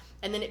that.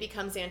 And then it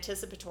becomes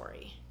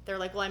anticipatory. They're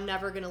like, well, I'm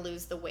never going to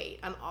lose the weight.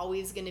 I'm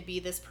always going to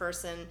be this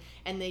person.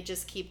 And they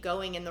just keep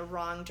going in the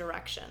wrong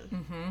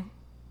direction.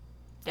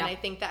 And I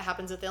think that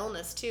happens with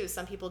illness too.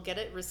 Some people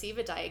receive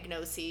a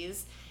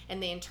diagnosis,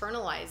 and they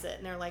internalize it.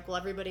 And they're like, well,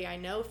 everybody I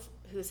know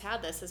who's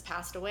had this has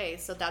passed away,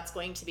 so that's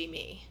going to be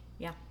me.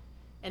 Yeah.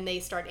 And they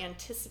start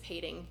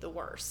anticipating the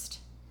worst.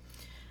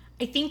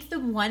 I think the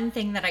one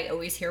thing that I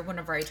always hear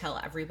whenever I tell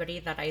everybody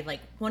that I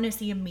want to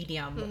see a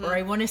medium, or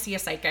I want to see a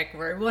psychic,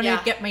 or I want to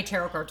get my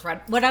tarot cards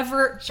read,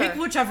 whatever, pick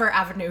whichever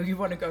avenue you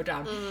want to go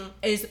down,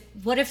 is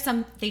what if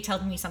they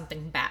tell me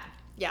something bad?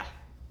 Yeah.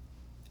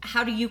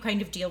 How do you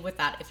kind of deal with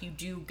that if you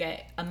do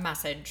get a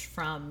message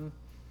from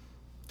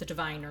the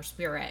divine or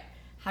spirit?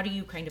 How do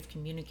you kind of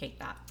communicate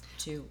that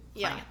to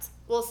clients?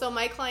 Well, so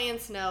my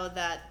clients know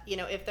that,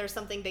 if there's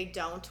something they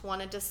don't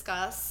want to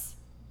discuss,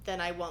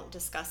 then I won't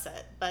discuss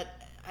it. But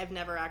I've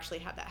never actually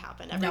had that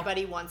happen.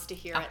 Everybody wants to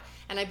hear it.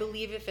 And I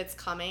believe if it's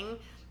coming,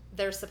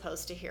 they're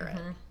supposed to hear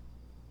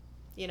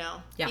it.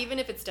 Even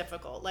if it's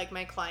difficult. Like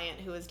my client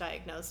who was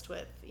diagnosed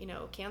with,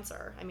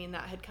 cancer. I mean,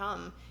 that had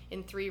come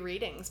in 3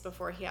 readings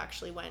before he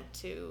actually went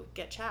to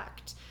get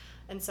checked.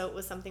 And so it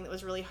was something that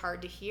was really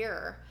hard to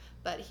hear,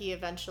 but he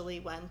eventually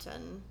went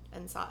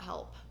and sought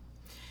help.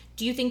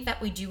 Do you think that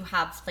we do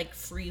have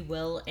free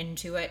will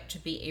into it to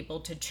be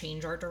able to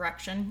change our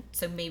direction?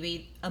 So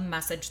maybe a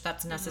message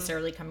that's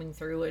necessarily coming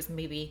through is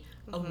maybe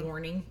a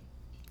warning,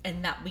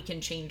 and that we can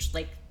change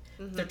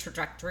the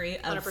trajectory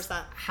of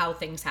 100%. How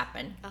things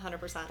happen.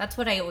 100%. That's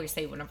what I always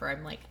say whenever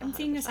I'm I'm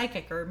seeing a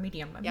psychic or a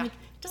medium. I'm it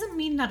doesn't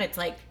mean that it's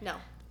no,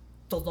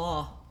 the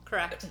law.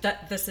 Correct.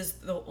 That this is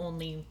the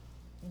only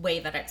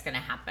way that it's going to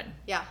happen.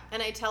 Yeah.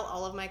 And I tell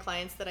all of my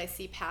clients that I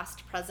see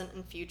past, present,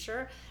 and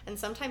future. And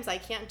sometimes I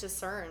can't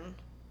discern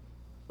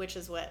which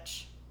is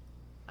which.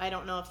 I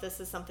don't know if this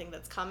is something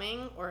that's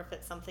coming or if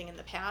it's something in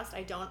the past.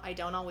 I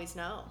don't always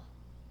know.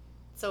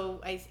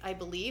 So I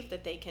believe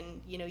that they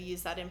can,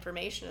 use that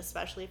information,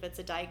 especially if it's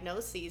a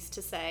diagnosis,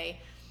 to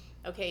say,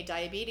 okay,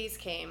 diabetes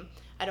came.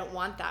 I don't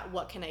want that.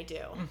 What can I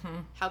do?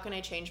 How can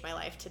I change my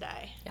life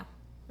today? Yeah.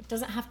 It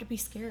doesn't have to be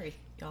scary,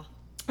 y'all.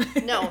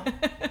 No,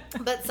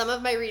 but some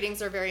of my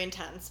readings are very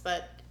intense,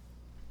 but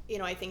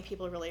I think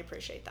people really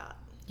appreciate that.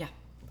 Yeah,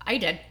 I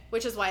did.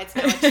 Which is why it's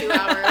now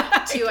a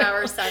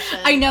 2-hour session.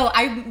 I know.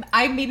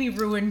 I maybe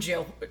ruined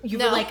you. You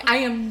were like, I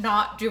am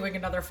not doing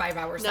another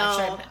 5-hour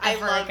session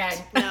ever again.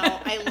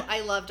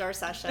 I loved our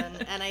session,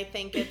 and I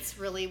think it's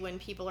really when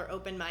people are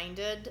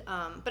open-minded.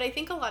 But I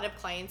think a lot of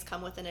clients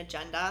come with an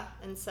agenda,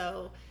 and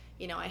so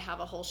I have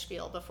a whole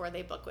spiel before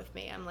they book with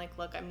me. I'm like,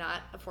 look, I'm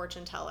not a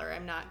fortune teller.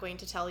 I'm not going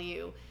to tell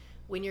you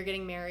when you're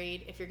getting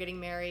married, if you're getting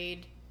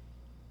married,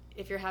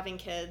 if you're having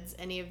kids,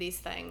 any of these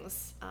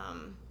things.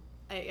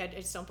 I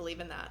just don't believe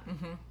in that.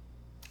 Mm-hmm.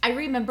 I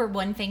remember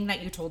one thing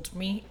that you told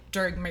me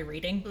during my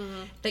reading,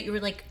 that you were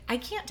like, I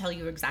can't tell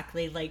you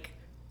exactly like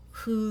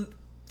who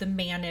the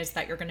man is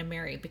that you're going to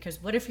marry,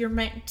 because what if you're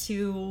going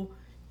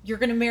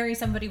to marry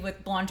somebody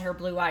with blonde hair,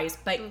 blue eyes,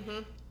 but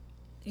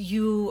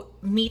you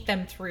meet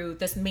them through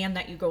this man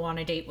that you go on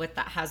a date with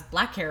that has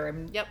black hair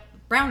and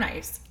brown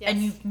eyes,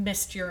 and you've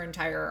missed your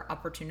entire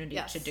opportunity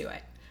to do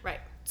it. Right.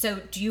 So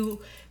do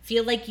you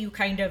feel like you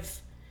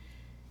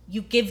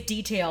you give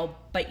detail,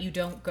 but you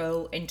don't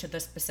go into the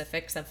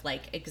specifics of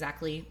like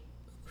exactly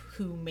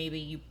who maybe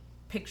you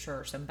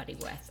picture somebody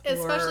with,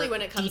 especially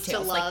when it comes to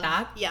love, like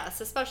that?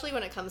 Yes, especially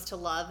when it comes to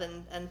love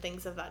and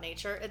things of that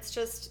nature. It's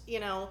just,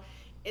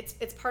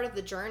 it's part of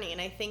the journey.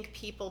 And I think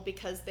people,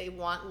 because they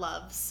want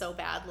love so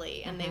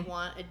badly and they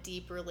want a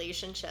deep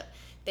relationship,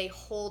 they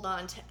hold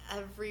on to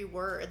every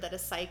word that a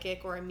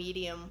psychic or a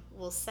medium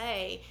will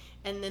say,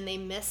 and then they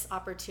miss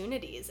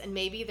opportunities. And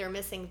maybe they're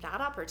missing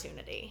that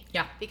opportunity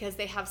because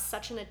they have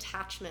such an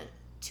attachment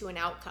to an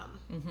outcome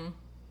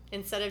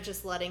instead of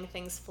just letting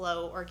things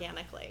flow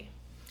organically.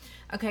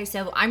 Okay,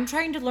 so I'm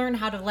trying to learn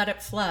how to let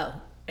it flow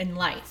in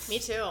life. Me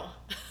too.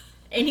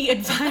 Any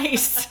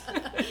advice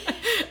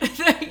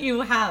that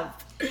you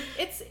have?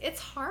 It's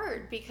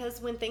hard,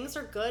 because when things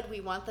are good, we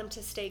want them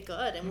to stay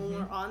good. And when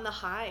we're on the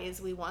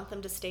highs, we want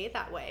them to stay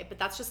that way. But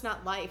that's just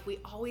not life. We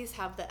always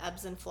have the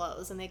ebbs and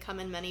flows, and they come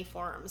in many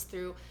forms,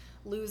 through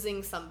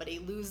losing somebody,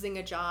 losing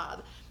a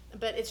job.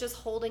 But it's just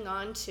holding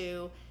on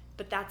to,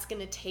 but that's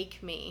going to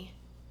take me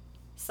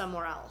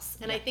somewhere else.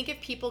 And I think if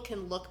people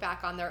can look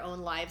back on their own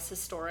lives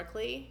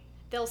historically,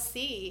 they'll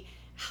see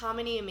how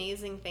many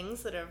amazing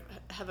things that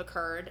have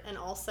occurred, and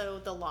also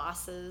the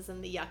losses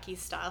and the yucky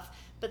stuff,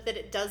 but that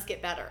it does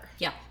get better.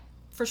 Yeah,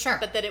 for sure.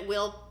 But that it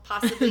will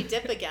possibly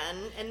dip again.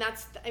 And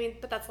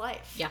but that's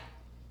life. Yeah,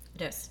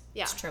 it is.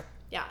 Yeah. It's true.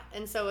 Yeah.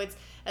 And so it's,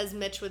 as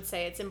Mitch would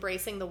say, it's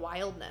embracing the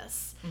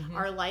wildness.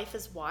 Our life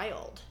is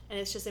wild, and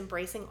it's just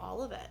embracing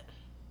all of it.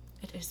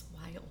 It is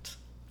wild.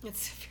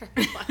 It's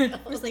very wild.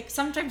 I was like,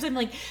 sometimes I'm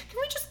like, can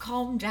we just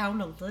calm down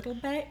a little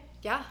bit?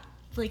 Yeah.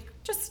 Like,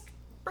 just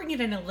bring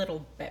it in a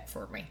little bit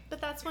for me. But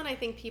that's when I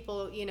think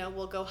people,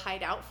 will go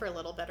hide out for a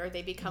little bit, or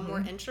they become more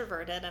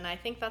introverted. And I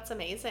think that's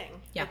amazing.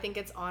 Yeah. I think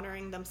it's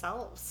honoring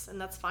themselves, and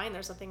that's fine.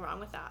 There's nothing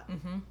wrong with that.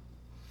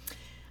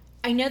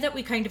 I know that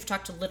we kind of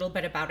talked a little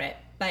bit about it,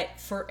 but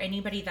for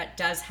anybody that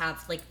does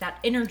have like that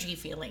energy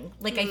feeling,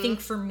 like I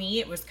think for me,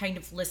 it was kind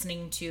of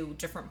listening to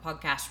different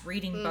podcasts,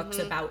 reading books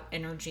about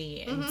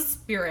energy and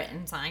spirit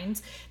and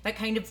signs, that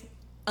kind of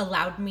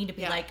allowed me to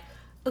be like,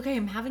 okay,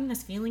 I'm having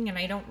this feeling and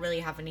I don't really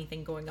have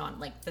anything going on.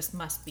 Like, this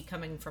must be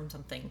coming from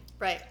something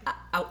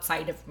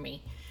outside of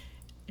me.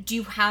 Do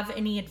you have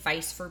any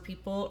advice for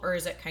people, or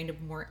is it kind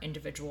of more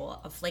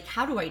individual of like,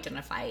 how to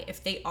identify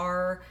if they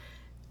are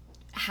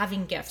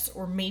having gifts,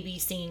 or maybe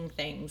seeing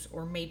things,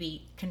 or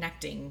maybe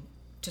connecting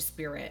to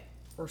spirit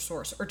or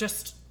source, or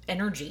just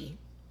energy?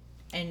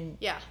 And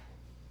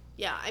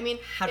I mean,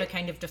 how to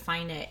kind of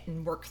define it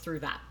and work through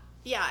that.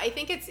 Yeah, I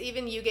think it's,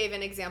 even you gave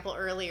an example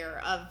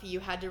earlier of, you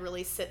had to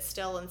really sit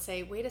still and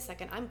say, wait a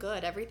second, I'm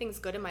good. Everything's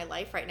good in my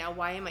life right now.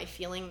 Why am I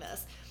feeling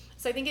this?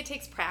 So I think it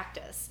takes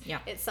practice. Yeah.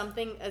 It's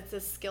a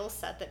skill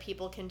set that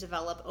people can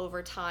develop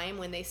over time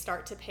when they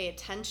start to pay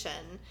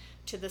attention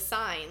to the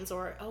signs,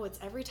 or, it's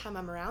every time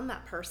I'm around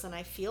that person,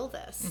 I feel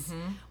this.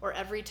 Or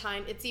every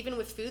time, it's even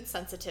with food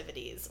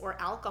sensitivities, or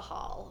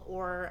alcohol,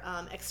 or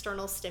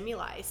external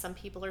stimuli. Some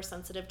people are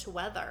sensitive to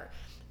weather.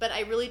 But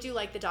I really do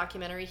like the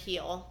documentary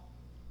Heal.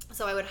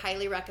 So I would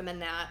highly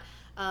recommend that.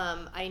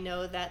 I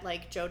know that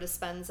like Joe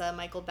Dispenza,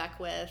 Michael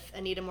Beckwith,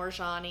 Anita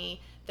Moorjani,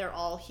 they're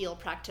all heal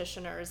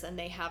practitioners, and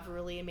they have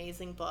really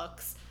amazing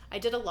books. I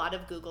did a lot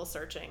of Google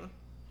searching.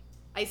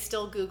 I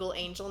still Google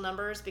angel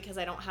numbers because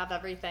I don't have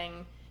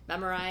everything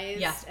memorized.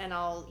 Yeah. And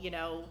I'll,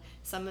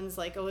 someone's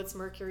like, it's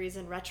Mercury's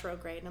in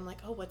retrograde. And I'm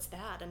like, what's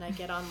that? And I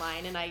get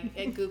online and I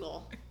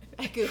Google.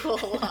 I Google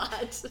a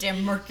lot.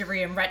 Damn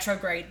Mercury in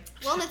retrograde.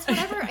 Well, and it's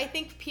whatever. I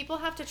think people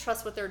have to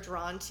trust what they're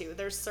drawn to.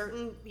 There's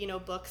certain,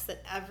 books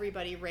that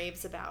everybody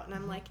raves about. And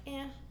I'm like,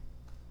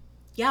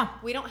 Yeah.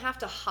 We don't have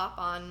to hop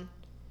on,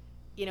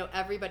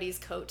 everybody's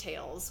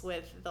coattails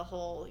with the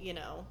whole,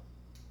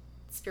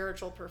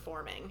 spiritual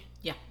performing.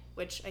 Yeah.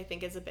 Which I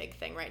think is a big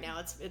thing right now.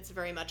 It's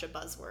very much a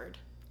buzzword.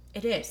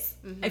 It is.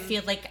 I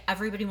feel like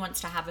everybody wants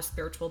to have a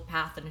spiritual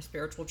path and a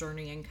spiritual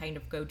journey and kind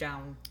of go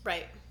down.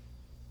 Right.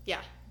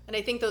 Yeah. And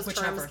I think those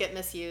terms get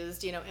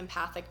misused,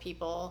 empathic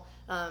people,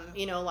 a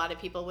lot of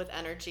people with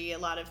energy, a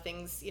lot of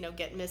things,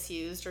 get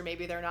misused, or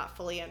maybe they're not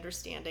fully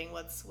understanding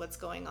what's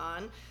going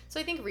on. So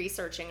I think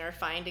researching or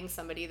finding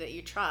somebody that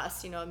you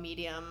trust, a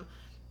medium,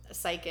 a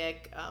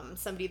psychic,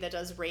 somebody that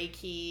does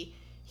Reiki,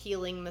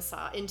 healing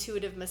massage,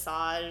 intuitive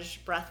massage,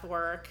 breath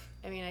work.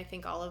 I mean, I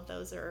think all of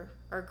those are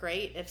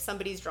great if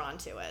somebody's drawn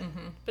to it.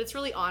 But it's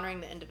really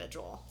honoring the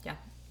individual. Yeah.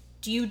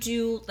 Do you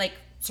do like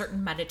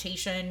certain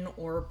meditation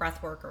or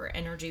breath work or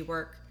energy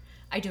work.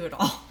 I do it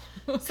all.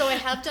 So I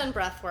have done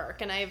breath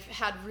work and I've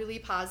had really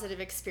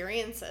positive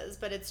experiences,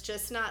 but it's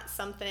just not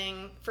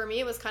something, for me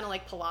it was kind of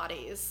like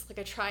Pilates. Like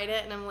I tried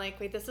it and I'm like,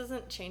 wait, this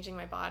isn't changing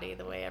my body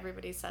the way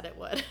everybody said it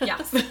would.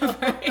 Yeah.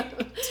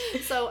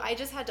 So I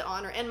just had to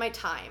honor, and my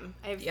time.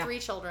 I have 3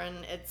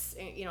 children. It's,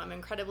 I'm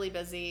incredibly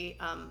busy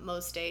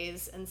most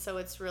days. And so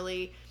it's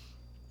really,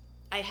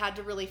 I had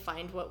to really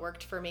find what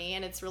worked for me,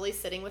 and it's really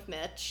sitting with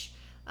Mitch.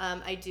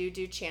 I do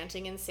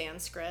chanting in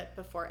Sanskrit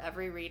before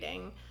every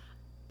reading.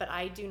 But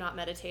I do not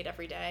meditate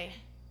every day,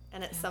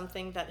 and it's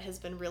something that has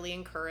been really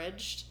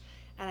encouraged,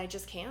 and I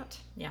just can't.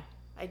 Yeah.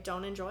 I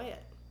don't enjoy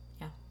it.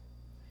 Yeah.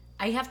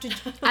 I have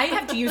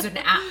to use an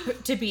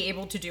app to be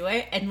able to do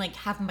it and like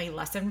have my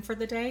lesson for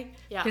the day.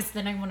 Yeah. Because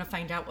then I want to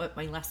find out what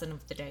my lesson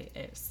of the day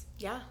is.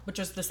 Yeah. Which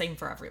is the same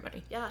for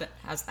everybody. Yeah. That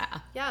has that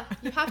app. Yeah.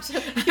 You have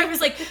to. I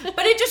was like,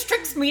 but it just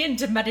tricks me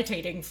into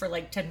meditating for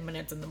like 10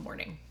 minutes in the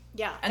morning.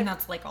 Yeah. And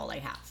that's like all I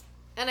have.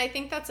 And I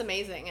think that's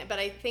amazing. But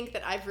I think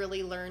that I've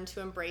really learned to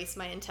embrace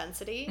my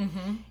intensity.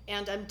 Mm-hmm.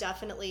 And I'm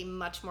definitely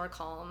much more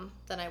calm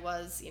than I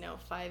was,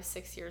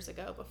 5-6 years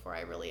ago before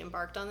I really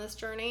embarked on this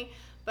journey.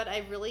 But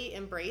I really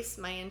embrace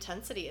my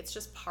intensity. It's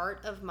just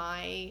part of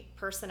my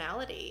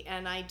personality.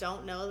 And I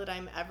don't know that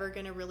I'm ever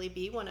going to really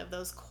be one of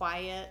those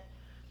quiet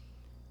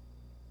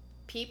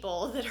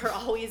people that are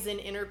always in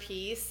inner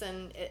peace.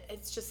 And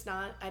it's just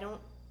not,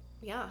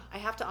 I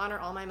have to honor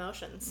all my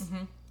emotions.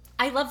 Mm-hmm.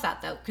 I love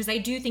that though, because I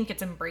do think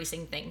it's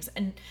embracing things.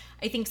 And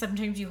I think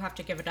sometimes you have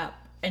to give it up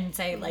and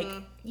say like,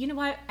 you know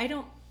what? I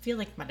don't feel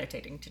like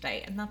meditating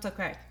today, and that's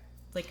okay.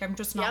 Like, I'm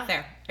just not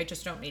there. I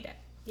just don't need it.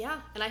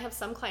 Yeah. And I have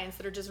some clients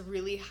that are just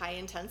really high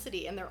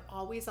intensity and they're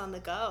always on the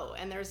go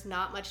and there's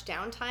not much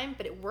downtime,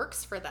 but it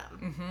works for them.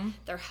 Mm-hmm.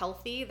 They're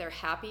healthy, they're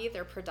happy,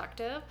 they're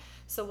productive.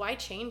 So why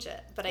change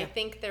it? But I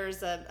think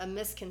there's a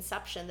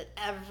misconception that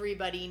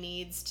everybody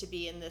needs to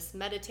be in this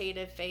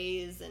meditative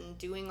phase and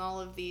doing all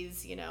of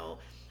these,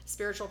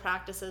 spiritual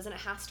practices, and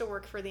it has to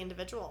work for the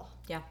individual.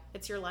 Yeah.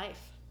 It's your life.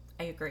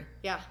 I agree.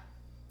 Yeah.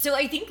 So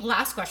I think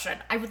last question,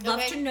 I would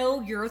love to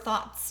know your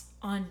thoughts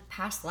on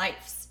past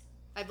lives.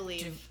 I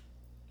believe.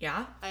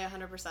 Yeah? I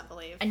 100%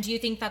 believe. And do you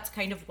think that's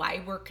kind of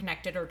why we're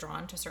connected or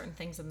drawn to certain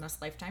things in this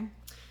lifetime?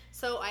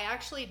 So I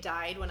actually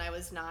died when I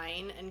was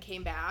 9 and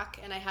came back,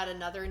 and I had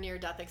another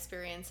near-death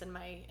experience in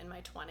my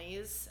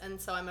 20s.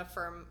 And so I'm a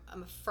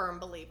firm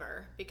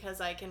believer, because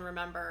I can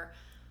remember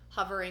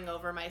hovering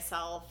over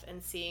myself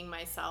and seeing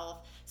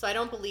myself. So I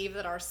don't believe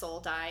that our soul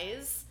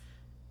dies.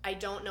 I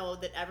don't know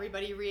that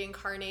everybody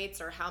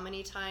reincarnates or how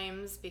many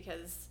times,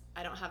 because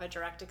I don't have a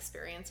direct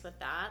experience with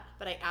that.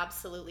 But I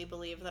absolutely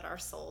believe that our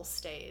soul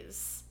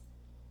stays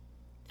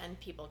and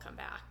people come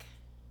back.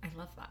 I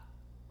love that.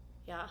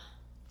 Yeah.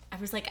 I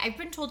was like, I've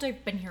been told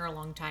I've been here a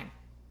long time.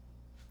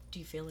 Do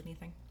you feel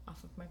anything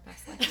off of my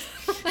past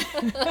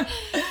lives?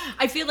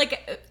 I feel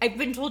like I've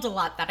been told a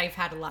lot that I've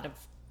had a lot of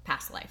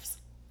past lives.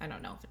 I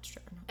don't know if it's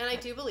true or not. And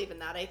I do believe in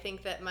that. I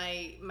think that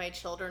my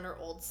children are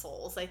old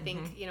souls. I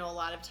think, a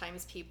lot of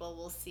times people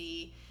will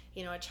see,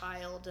 a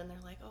child and they're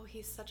like, oh,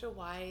 he's such a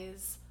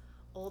wise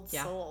old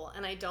soul.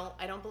 And I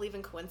don't believe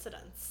in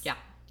coincidence. Yeah.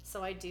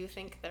 So I do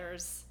think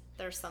there's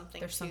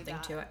something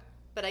to it.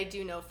 But I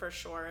do know for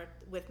sure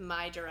with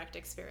my direct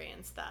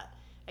experience that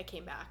I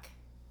came back.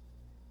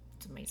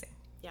 It's amazing.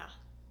 Yeah.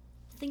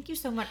 Thank you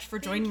so much for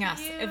joining us.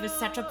 It was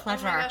such a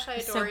pleasure. Oh my gosh, I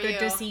adore you. So good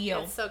to see you.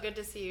 It's so good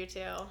to see you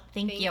too.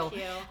 Thank you.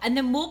 And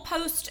then we'll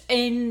post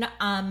in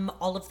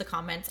all of the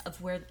comments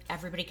of where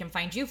everybody can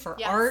find you for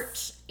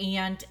art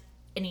and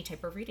any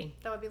type of reading.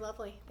 That would be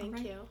lovely.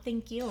 Thank you.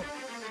 Thank you.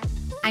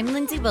 I'm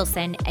Lindsay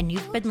Wilson, and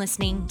you've been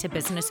listening to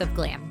Business of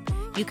Glam.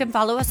 You can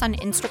follow us on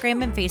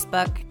Instagram and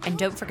Facebook, and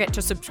don't forget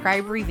to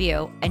subscribe,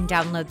 review, and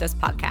download this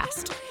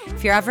podcast.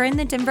 If you're ever in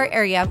the Denver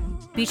area,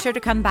 be sure to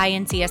come by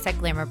and see us at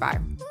Glamour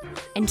Bar.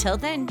 Until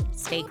then,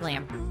 stay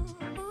glam.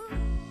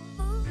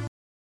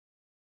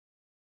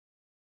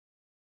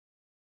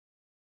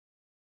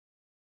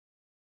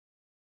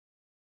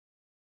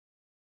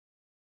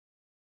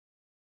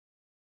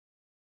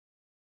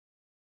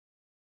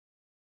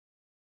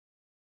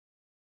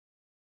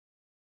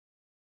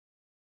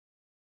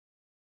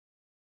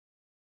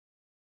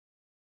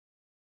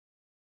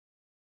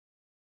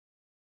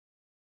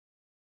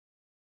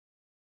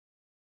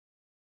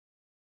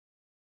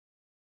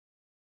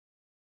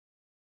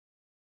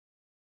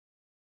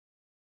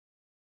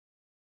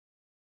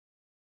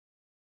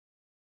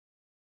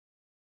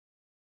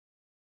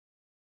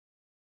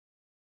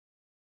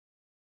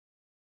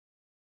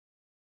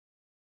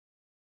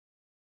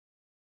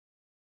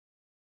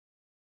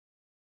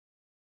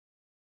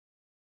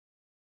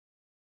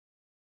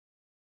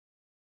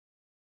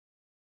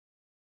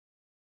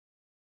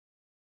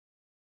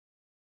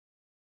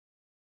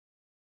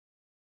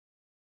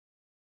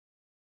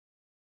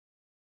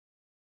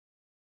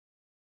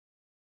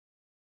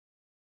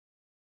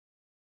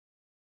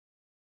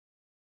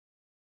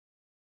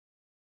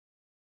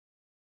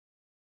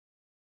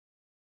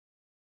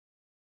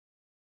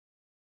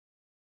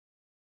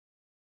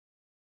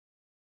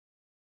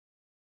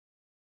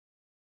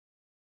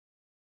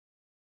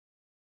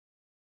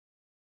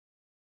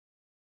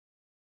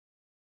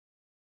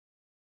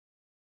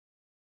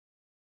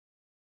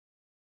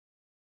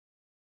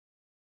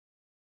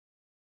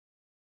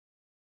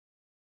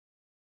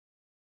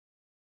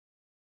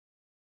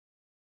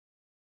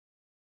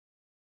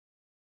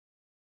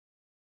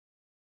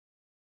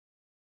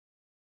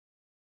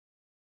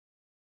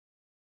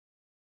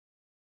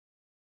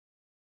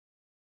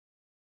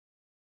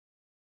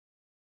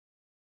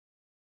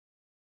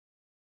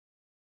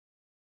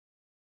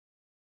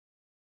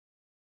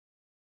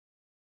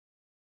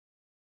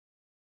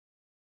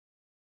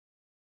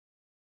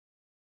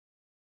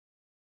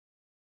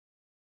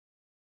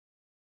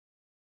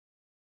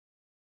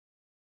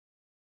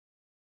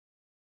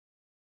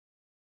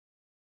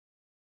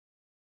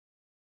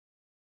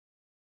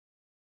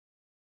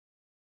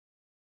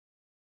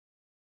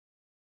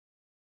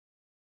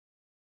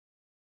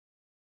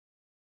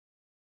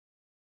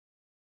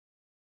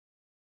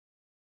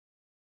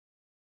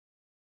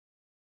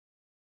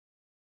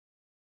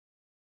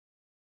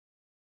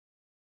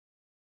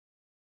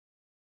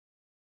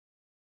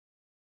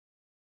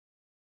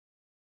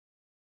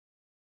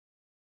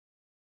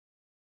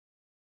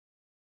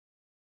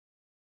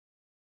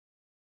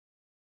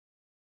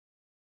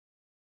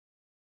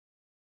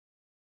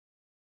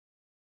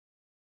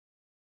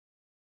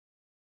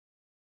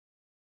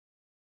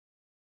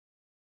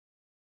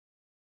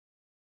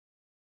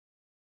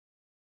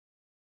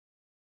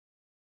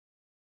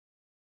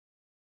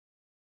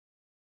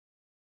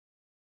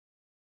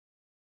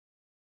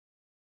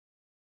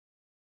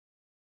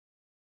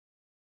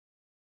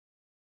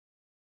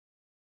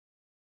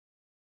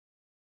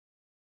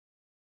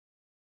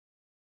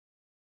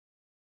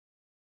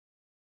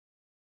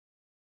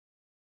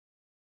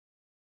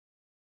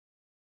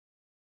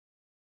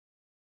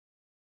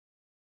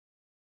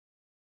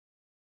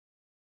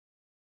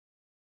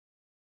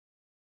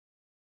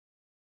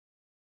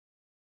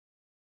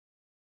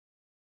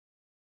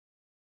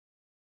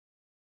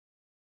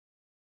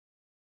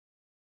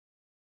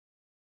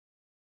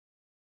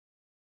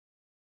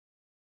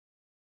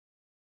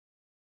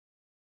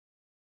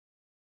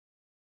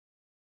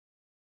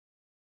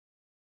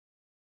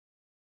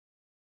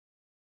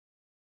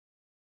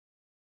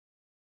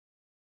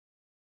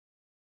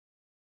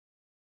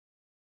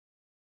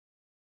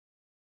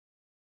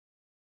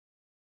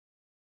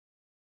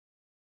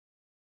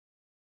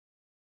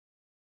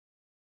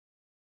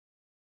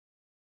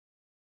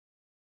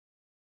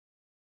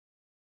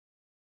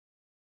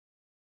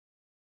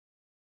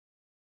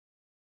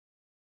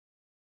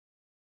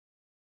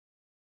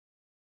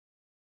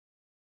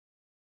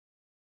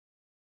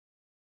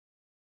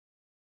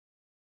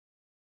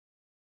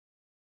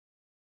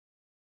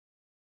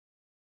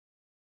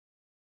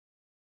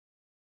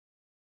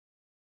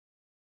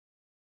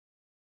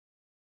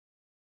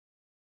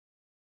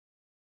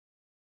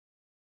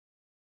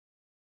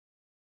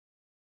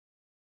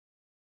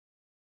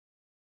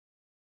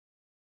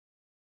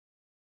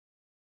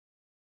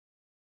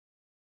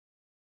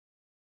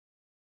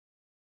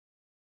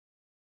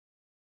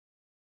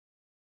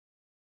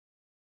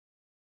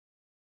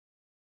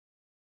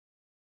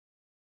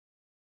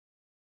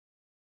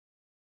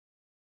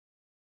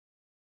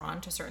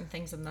 drawn to certain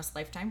things in this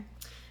lifetime?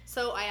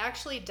 So I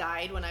actually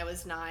died when I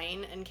was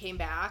 9 and came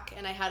back,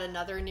 and I had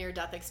another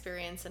near-death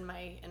experience in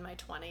my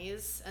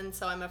 20s. And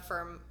so I'm a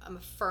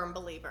firm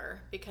believer,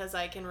 because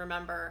I can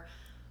remember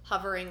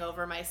hovering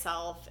over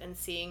myself and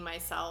seeing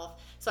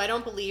myself. So I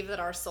don't believe that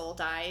our soul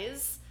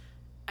dies.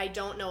 I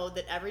don't know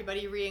that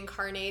everybody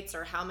reincarnates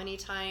or how many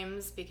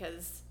times,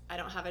 because I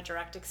don't have a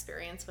direct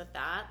experience with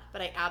that.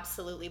 But I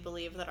absolutely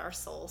believe that our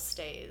soul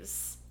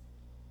stays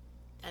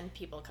and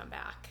people come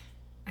back.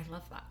 I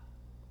love that.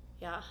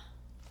 Yeah.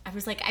 I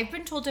was like, I've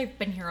been told I've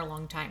been here a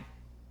long time.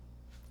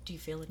 Do you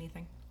feel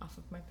anything off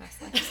of my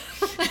past lives?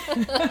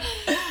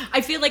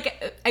 I feel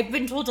like I've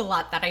been told a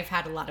lot that I've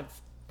had a lot of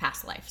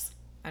past lives.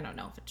 I don't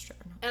know if it's true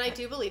or not. And I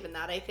do believe in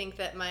that. I think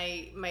that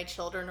my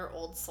children are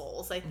old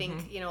souls. I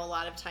think, a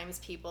lot of times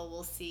people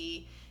will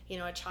see,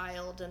 a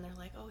child and they're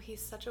like, oh,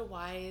 he's such a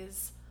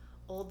wise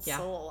old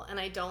soul. And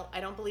I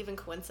don't believe in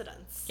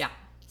coincidence. Yeah.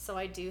 So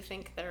I do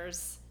think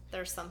there's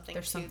something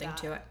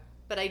to it.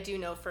 But I do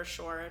know for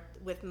sure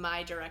with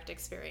my direct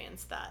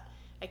experience that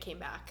I came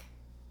back.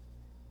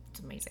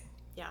 It's amazing.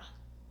 Yeah.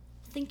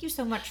 Thank you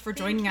so much for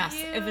joining us.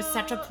 It was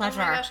such a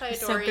pleasure. Oh my gosh, I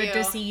adore you. So good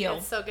to see you.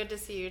 It's so good to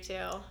see you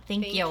too.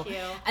 Thank you.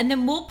 And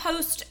then we'll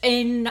post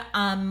in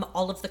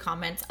all of the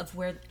comments of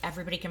where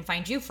everybody can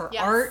find you for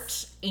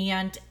art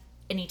and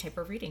any type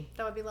of reading.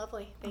 That would be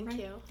lovely. Thank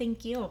you.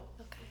 Thank you.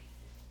 Okay.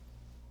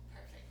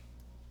 Perfect.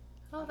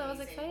 Oh, that was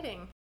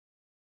exciting.